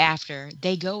do after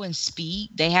they go and speak.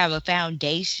 They have a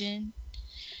foundation.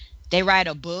 They write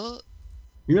a book.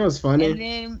 You know what's funny? And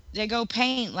then they go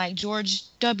paint like George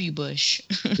W. Bush.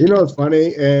 You know what's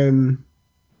funny? And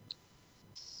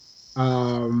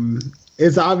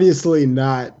it's obviously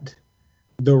not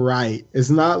the right. It's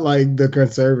not like the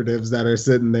conservatives that are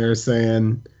sitting there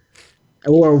saying,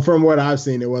 well, from what I've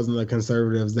seen, it wasn't the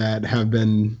conservatives that have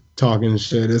been talking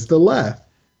shit. It's the left.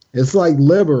 It's like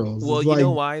liberals. Well, it's you like,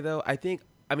 know why, though?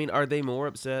 I mean, are they more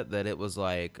upset that it was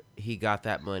like he got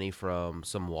that money from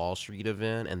some Wall Street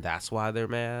event and that's why they're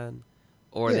mad?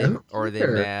 Or are they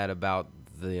mad about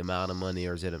the amount of money,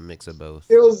 or is it a mix of both?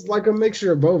 It was like a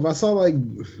mixture of both. I saw like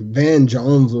Van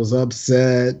Jones was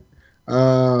upset.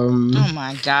 Oh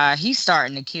my God, he's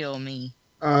starting to kill me.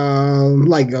 Obviously,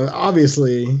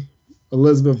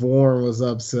 Elizabeth Warren was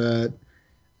upset.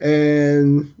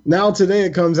 And now today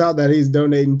it comes out that he's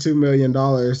donating $2 million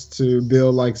to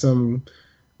build like some,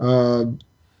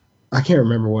 I can't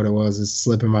remember what it was. It's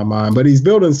slipping my mind. But he's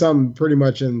building something pretty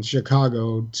much in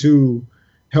Chicago to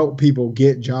help people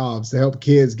get jobs, to help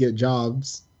kids get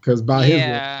jobs. Because by his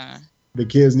way, the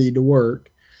kids need to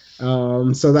work.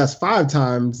 So that's 5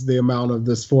 times the amount of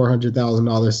this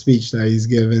 $400,000 speech that he's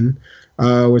given,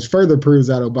 which further proves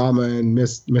that Obama and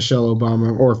Michelle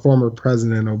Obama, or former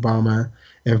President Obama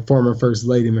and former First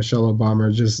Lady Michelle Obama,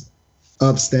 are just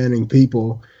upstanding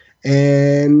people.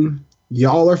 And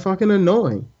y'all are fucking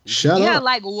annoying. Shut up. Yeah,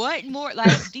 like what more?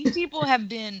 Like these people have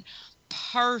been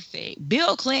perfect.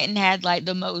 Bill Clinton had like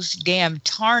the most damn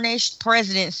tarnished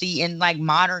presidency in like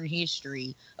modern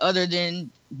history, other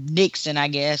than Nixon, I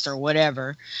guess, or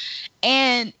whatever.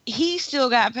 And he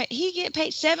still got paid. He get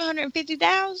paid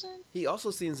 $750,000. He also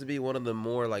seems to be one of the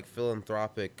more like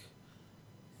philanthropic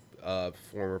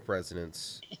former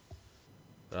presidents.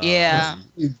 Yeah.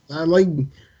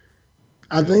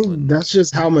 I think that's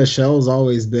just how Michelle's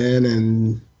always been,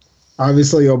 and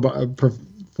obviously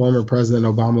former President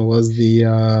Obama was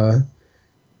the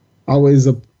always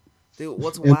a dude.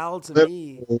 What's wild to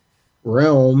me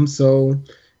realm, so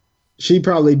she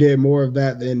probably did more of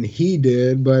that than he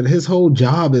did, but his whole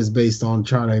job is based on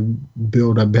trying to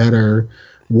build a better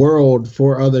world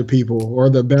for other people,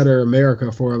 or the better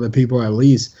America for other people at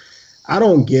least. I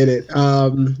don't get it.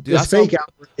 It's fake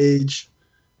outrage.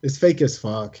 It's fake as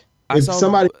fuck. If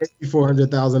somebody paid me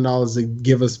 $400,000 to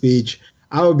give a speech,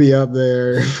 I would be up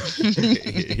there.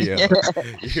 Yeah.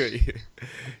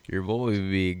 Your boy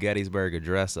would be Gettysburg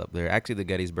Address up there. Actually, the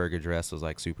Gettysburg Address was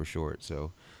like super short,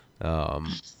 so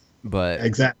but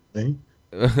exactly.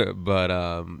 But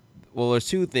well, there's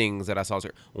 2 things that I saw.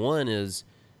 One is,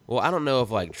 well, I don't know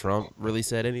if like Trump really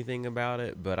said anything about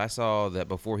it, but I saw that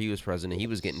before he was president, he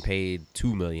was getting paid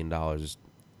 $2 million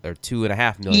or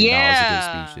 $2.5 million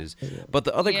to give speeches. But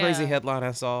the other crazy headline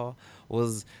I saw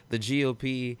was the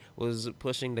GOP was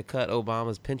pushing to cut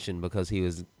Obama's pension because he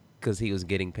was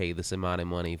getting paid this amount of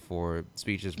money for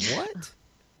speeches. What?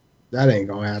 That ain't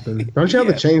gonna happen. Don't you have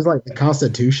to change like the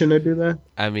Constitution to do that?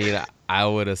 I mean, I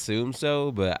would assume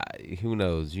so, but who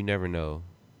knows? You never know.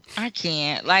 I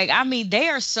can't. Like, I mean, they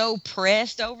are so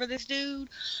pressed over this dude.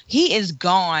 He is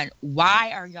gone.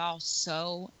 Why are y'all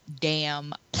so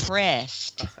damn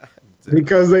pressed?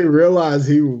 Because they realize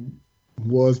he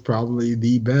was probably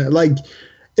the best. Like,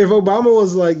 if Obama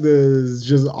was like this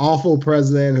just awful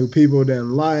president who people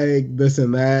didn't like, this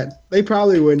and that, they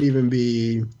probably wouldn't even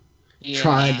be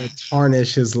trying to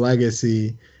tarnish his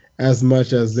legacy as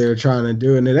much as they're trying to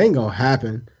do. And it ain't gonna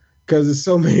happen. Because there's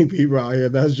so many people out here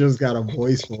that's just got a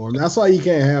voice for him. That's why you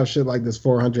can't have shit like this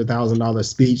 $400,000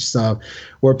 speech stuff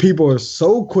where people are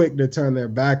so quick to turn their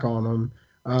back on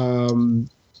him.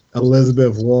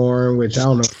 Elizabeth Warren, which I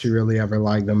don't know if she really ever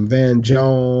liked him. Van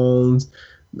Jones,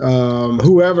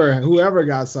 whoever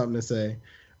got something to say.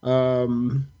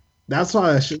 That's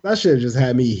why that shit just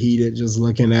had me heated just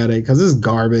looking at it, because it's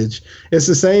garbage. It's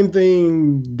the same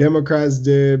thing Democrats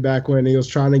did back when he was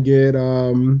trying to get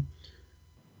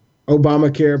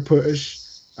Obamacare push.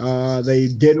 They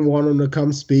didn't want him to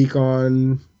come speak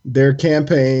on their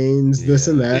campaigns, this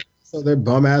and that. So their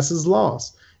bum asses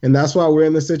lost. And that's why we're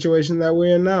in the situation that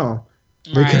we're in now.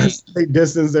 Because they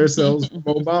distanced themselves from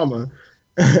Obama.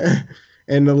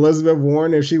 And Elizabeth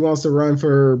Warren, if she wants to run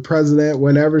for president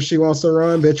whenever she wants to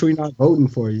run, bitch, we not voting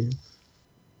for you.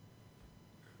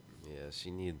 Yeah,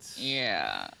 she needs.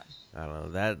 Yeah. I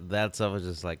don't know. That stuff is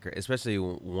just like, especially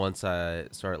once I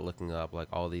start looking up like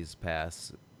all these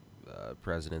past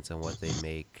presidents and what they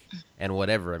make and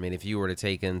whatever. I mean, if you were to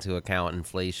take into account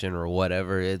inflation or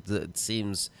whatever, it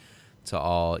seems to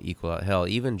all equal out. Hell,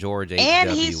 even George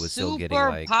H.W. was still getting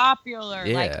like popular.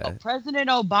 Yeah. Like President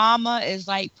Obama is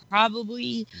like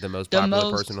probably the most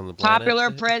popular person on the planet. Popular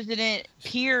president,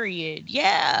 period.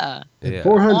 Yeah.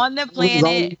 On the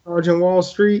planet. Charging Wall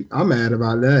Street. I'm mad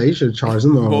about that. He should charge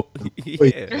them all.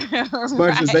 Yeah. As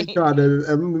much as they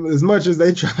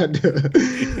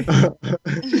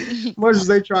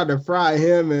tried to fry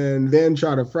him and then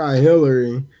try to fry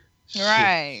Hillary.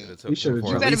 Right. He should have.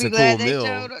 You better be glad they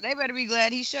showed up. They better be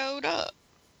glad he showed up.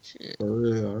 Shit. For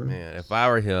real. Man, if I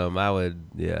were him, I would.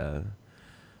 Yeah,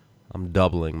 I'm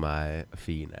doubling my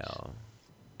fee now.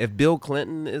 If Bill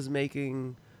Clinton is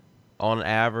making, on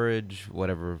average,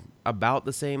 whatever, about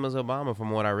the same as Obama,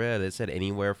 from what I read, it said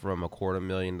anywhere from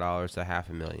 $250,000 to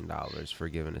 $500,000 for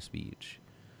giving a speech.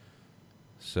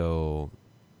 So,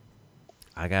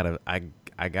 I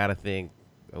gotta think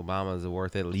Obama's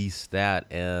worth at least that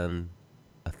and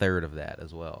a third of that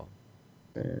as well.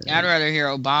 I'd rather hear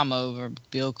Obama over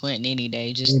Bill Clinton any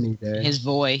day. Just any day. His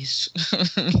voice.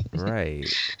 Right.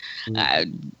 I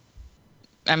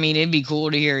mean, it'd be cool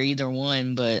to hear either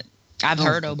one, but I've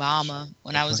heard Obama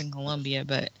when I was in Columbia,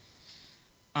 but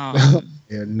yeah,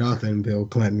 nothing Bill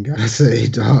Clinton gotta say,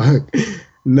 dog.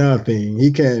 Nothing.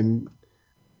 He can.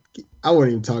 I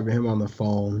wouldn't even talk to him on the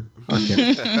phone.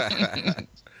 Okay.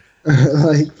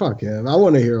 Like, fuck him. I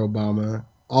want to hear Obama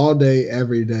all day,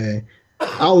 every day.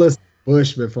 I'll listen to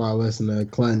Bush before I listen to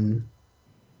Clinton.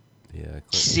 Yeah,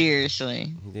 Clinton,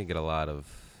 seriously. He did get a lot of.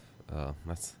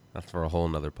 That's for a whole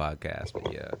nother podcast,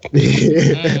 but yeah.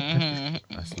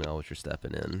 I smell what you're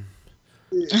stepping in.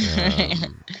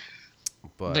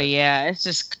 But yeah, it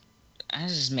just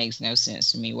makes no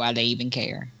sense to me why they even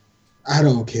care. I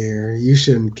don't care. You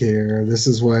shouldn't care. This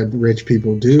is what rich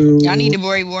people do. Y'all need to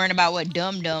be worrying about what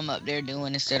dumb up there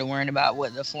doing instead of worrying about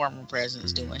what the former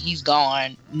president's doing. He's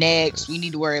gone. Next, we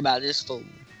need to worry about this fool.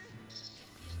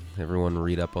 Everyone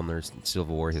read up on their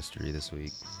Civil War history this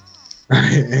week.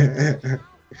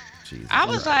 Jesus. I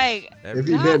was like, if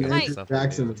you didn't, Andrew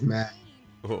Jackson is mad.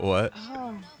 What?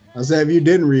 I said, if you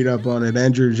didn't read up on it,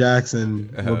 Andrew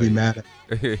Jackson will be mad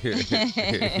at you.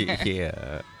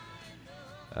 Yeah.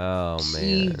 Oh, man.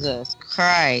 Jesus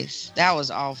Christ. That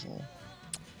was awful.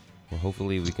 Well,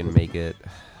 hopefully we can make it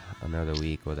another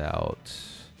week without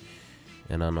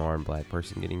an unarmed black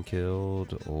person getting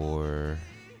killed or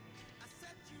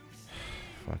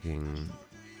fucking,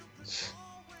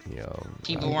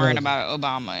 people worrying about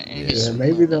Obama. Yeah,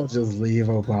 maybe they'll just leave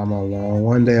Obama alone.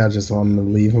 One day I just want them to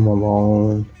leave him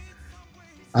alone.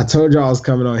 I told y'all I was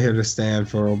coming on here to stand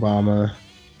for Obama,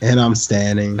 and I'm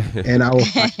standing, and I will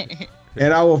fight.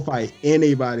 And I will fight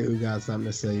anybody who got something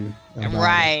to say.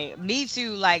 Right. Me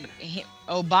too. Like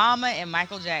Obama and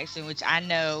Michael Jackson, which I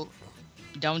know,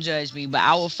 don't judge me, but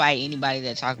I will fight anybody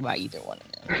that talk about either one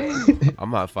of them. I'm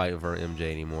not fighting for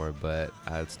MJ anymore, but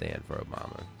I'd stand for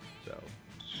Obama. So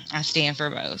I stand for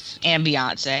both. And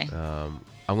Beyonce. I'm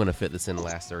going to fit this in the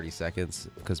last 30 seconds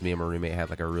because me and my roommate had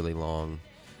like a really long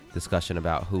discussion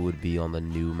about who would be on the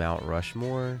new Mount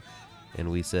Rushmore.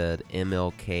 And we said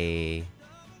MLK,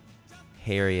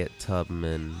 Harriet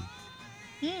Tubman,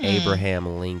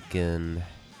 Abraham Lincoln,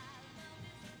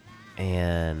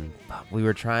 and we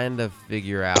were trying to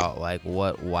figure out like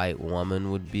what white woman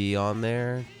would be on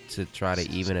there to try to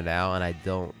even it out, and I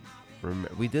don't remember.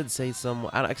 We did say some.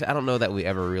 I don't know that we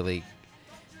ever really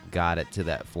got it to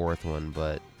that fourth one,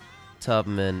 but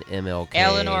Tubman, MLK,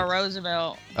 Eleanor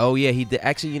Roosevelt. Oh yeah, he did.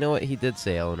 Actually, you know what? He did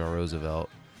say Eleanor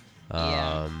Roosevelt.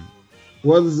 Yeah.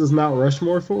 What is this Mount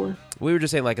Rushmore for? We were just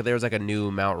saying, like, there was, like, a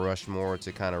new Mount Rushmore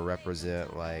to kind of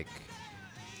represent, like,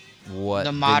 what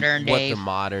the modern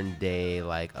day,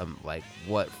 like,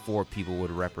 what four people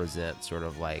would represent, sort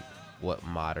of, like, what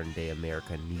modern day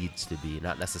America needs to be.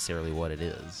 Not necessarily what it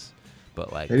is,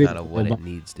 but, like, kind of what it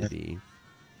needs to be.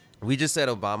 We just said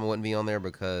Obama wouldn't be on there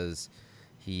because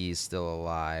he's still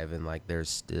alive and, like, there's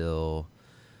still...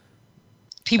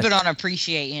 People don't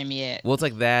appreciate him yet. Well, it's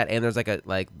like that, and there's,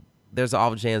 there's an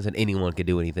off chance that anyone could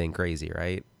do anything crazy,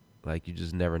 right? Like, you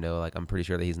just never know. Like, I'm pretty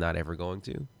sure that he's not ever going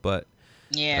to. But,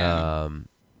 yeah.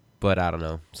 But I don't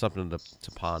know. Something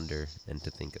to ponder and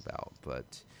to think about.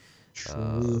 But,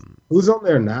 who's on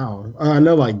there now? I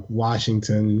know, like,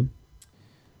 Washington.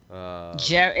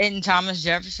 Isn't Thomas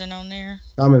Jefferson on there?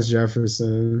 Thomas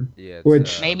Jefferson. Yeah.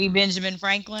 Which maybe Benjamin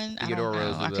Franklin. Theodore I don't know.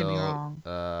 Roosevelt, I could be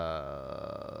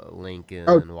wrong.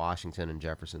 Lincoln, Washington, and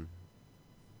Jefferson.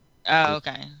 Oh,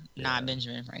 okay. Yeah. Not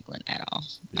Benjamin Franklin at all.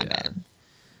 My bad.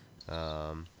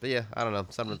 But yeah, I don't know.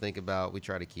 Something to think about. We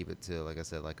try to keep it to, like I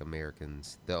said, like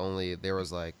Americans. There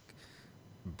was like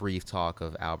brief talk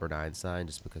of Albert Einstein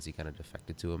just because he kind of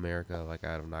defected to America, like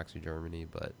out of Nazi Germany,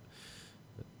 but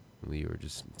we were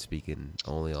just speaking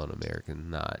only on American,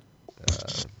 not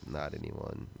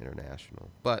anyone international.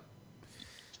 But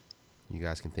you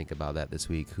guys can think about that this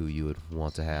week, who you would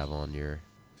want to have on your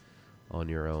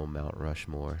own Mount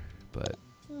Rushmore. But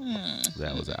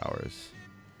that was ours.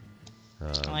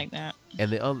 I like that.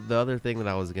 And the other thing that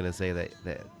I was gonna say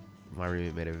that my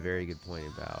roommate made a very good point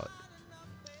about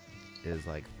is,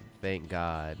 like, thank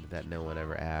God that no one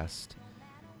ever asked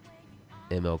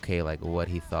MLK like what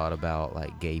he thought about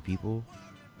like gay people,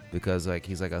 because like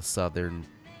he's like a Southern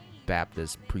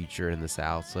Baptist preacher in the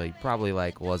South, so he probably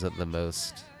like wasn't the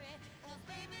most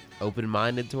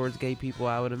open-minded towards gay people,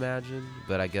 I would imagine.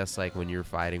 But I guess like when you're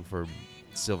fighting for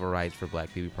civil rights for black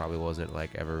people, he probably wasn't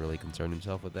like ever really concerned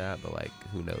himself with that. But like,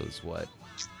 who knows what?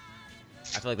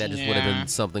 I feel like that just would have been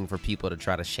something for people to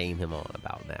try to shame him on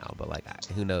about now. But like,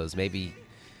 who knows? Maybe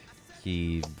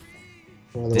he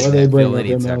didn't feel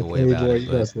any type of way about it.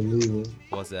 But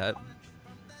what's that?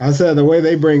 I said the way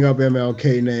they bring up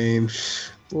MLK names,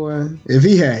 boy. If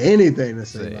he had anything to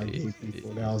say about gay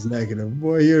people that was negative,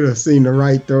 boy, you'd have seen the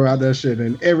right throw out that shit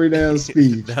in every damn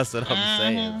speech. That's what I'm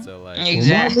saying. So like,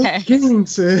 exactly. Martin King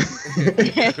said.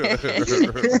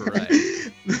 Right.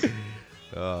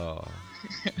 Oh.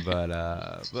 But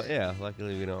yeah,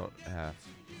 luckily we don't have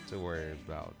to worry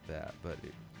about that. But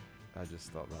I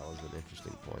just thought that was an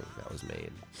interesting point that was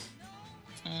made.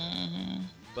 Mm-hmm.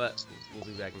 But we'll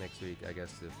be back next week, I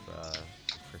guess, if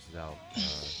Chris is out.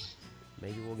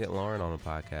 Maybe we'll get Lauren on a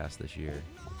podcast this year.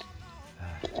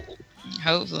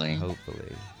 Hopefully.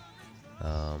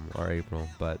 Or April.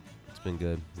 But it's been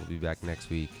good. We'll be back next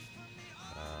week.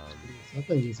 I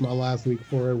think it's my last week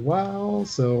for a while.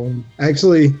 So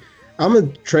actually, I'm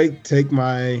going to take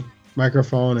my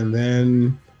microphone and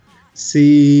then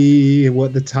see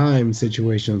what the time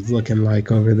situation's looking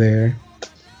like over there.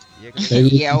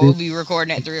 Yeah, we'll be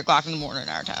recording at 3 o'clock in the morning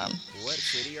our time. What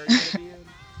city are you going to be in?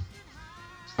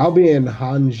 I'll be in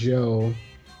Hangzhou.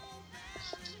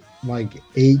 Like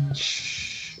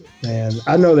man,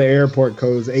 I know the airport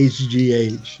code's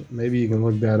HGH. Maybe you can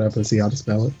look that up and see how to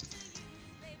spell it.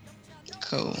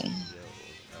 Cool.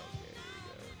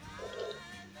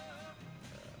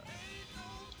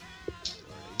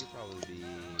 You'll probably be,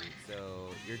 so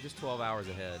you're just 12 hours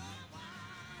ahead.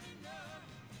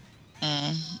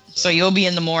 So you'll be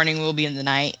in the morning, we'll be in the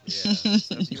night. Yeah.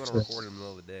 So if you want to record in the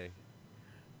middle of the day,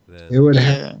 then it would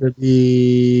have to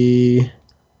be.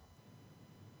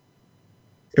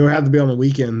 It would have to be on the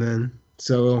weekend then.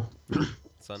 So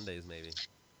Sundays maybe.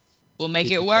 We'll make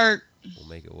it work.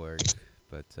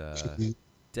 But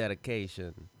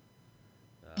dedication.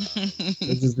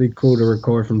 It'd just be cool to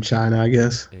record from China, I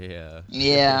guess. Yeah.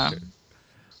 Yeah.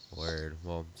 Word.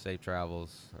 Well, safe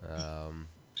travels.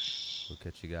 We'll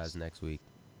catch you guys next week.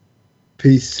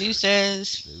 Peace.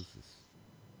 Deuces.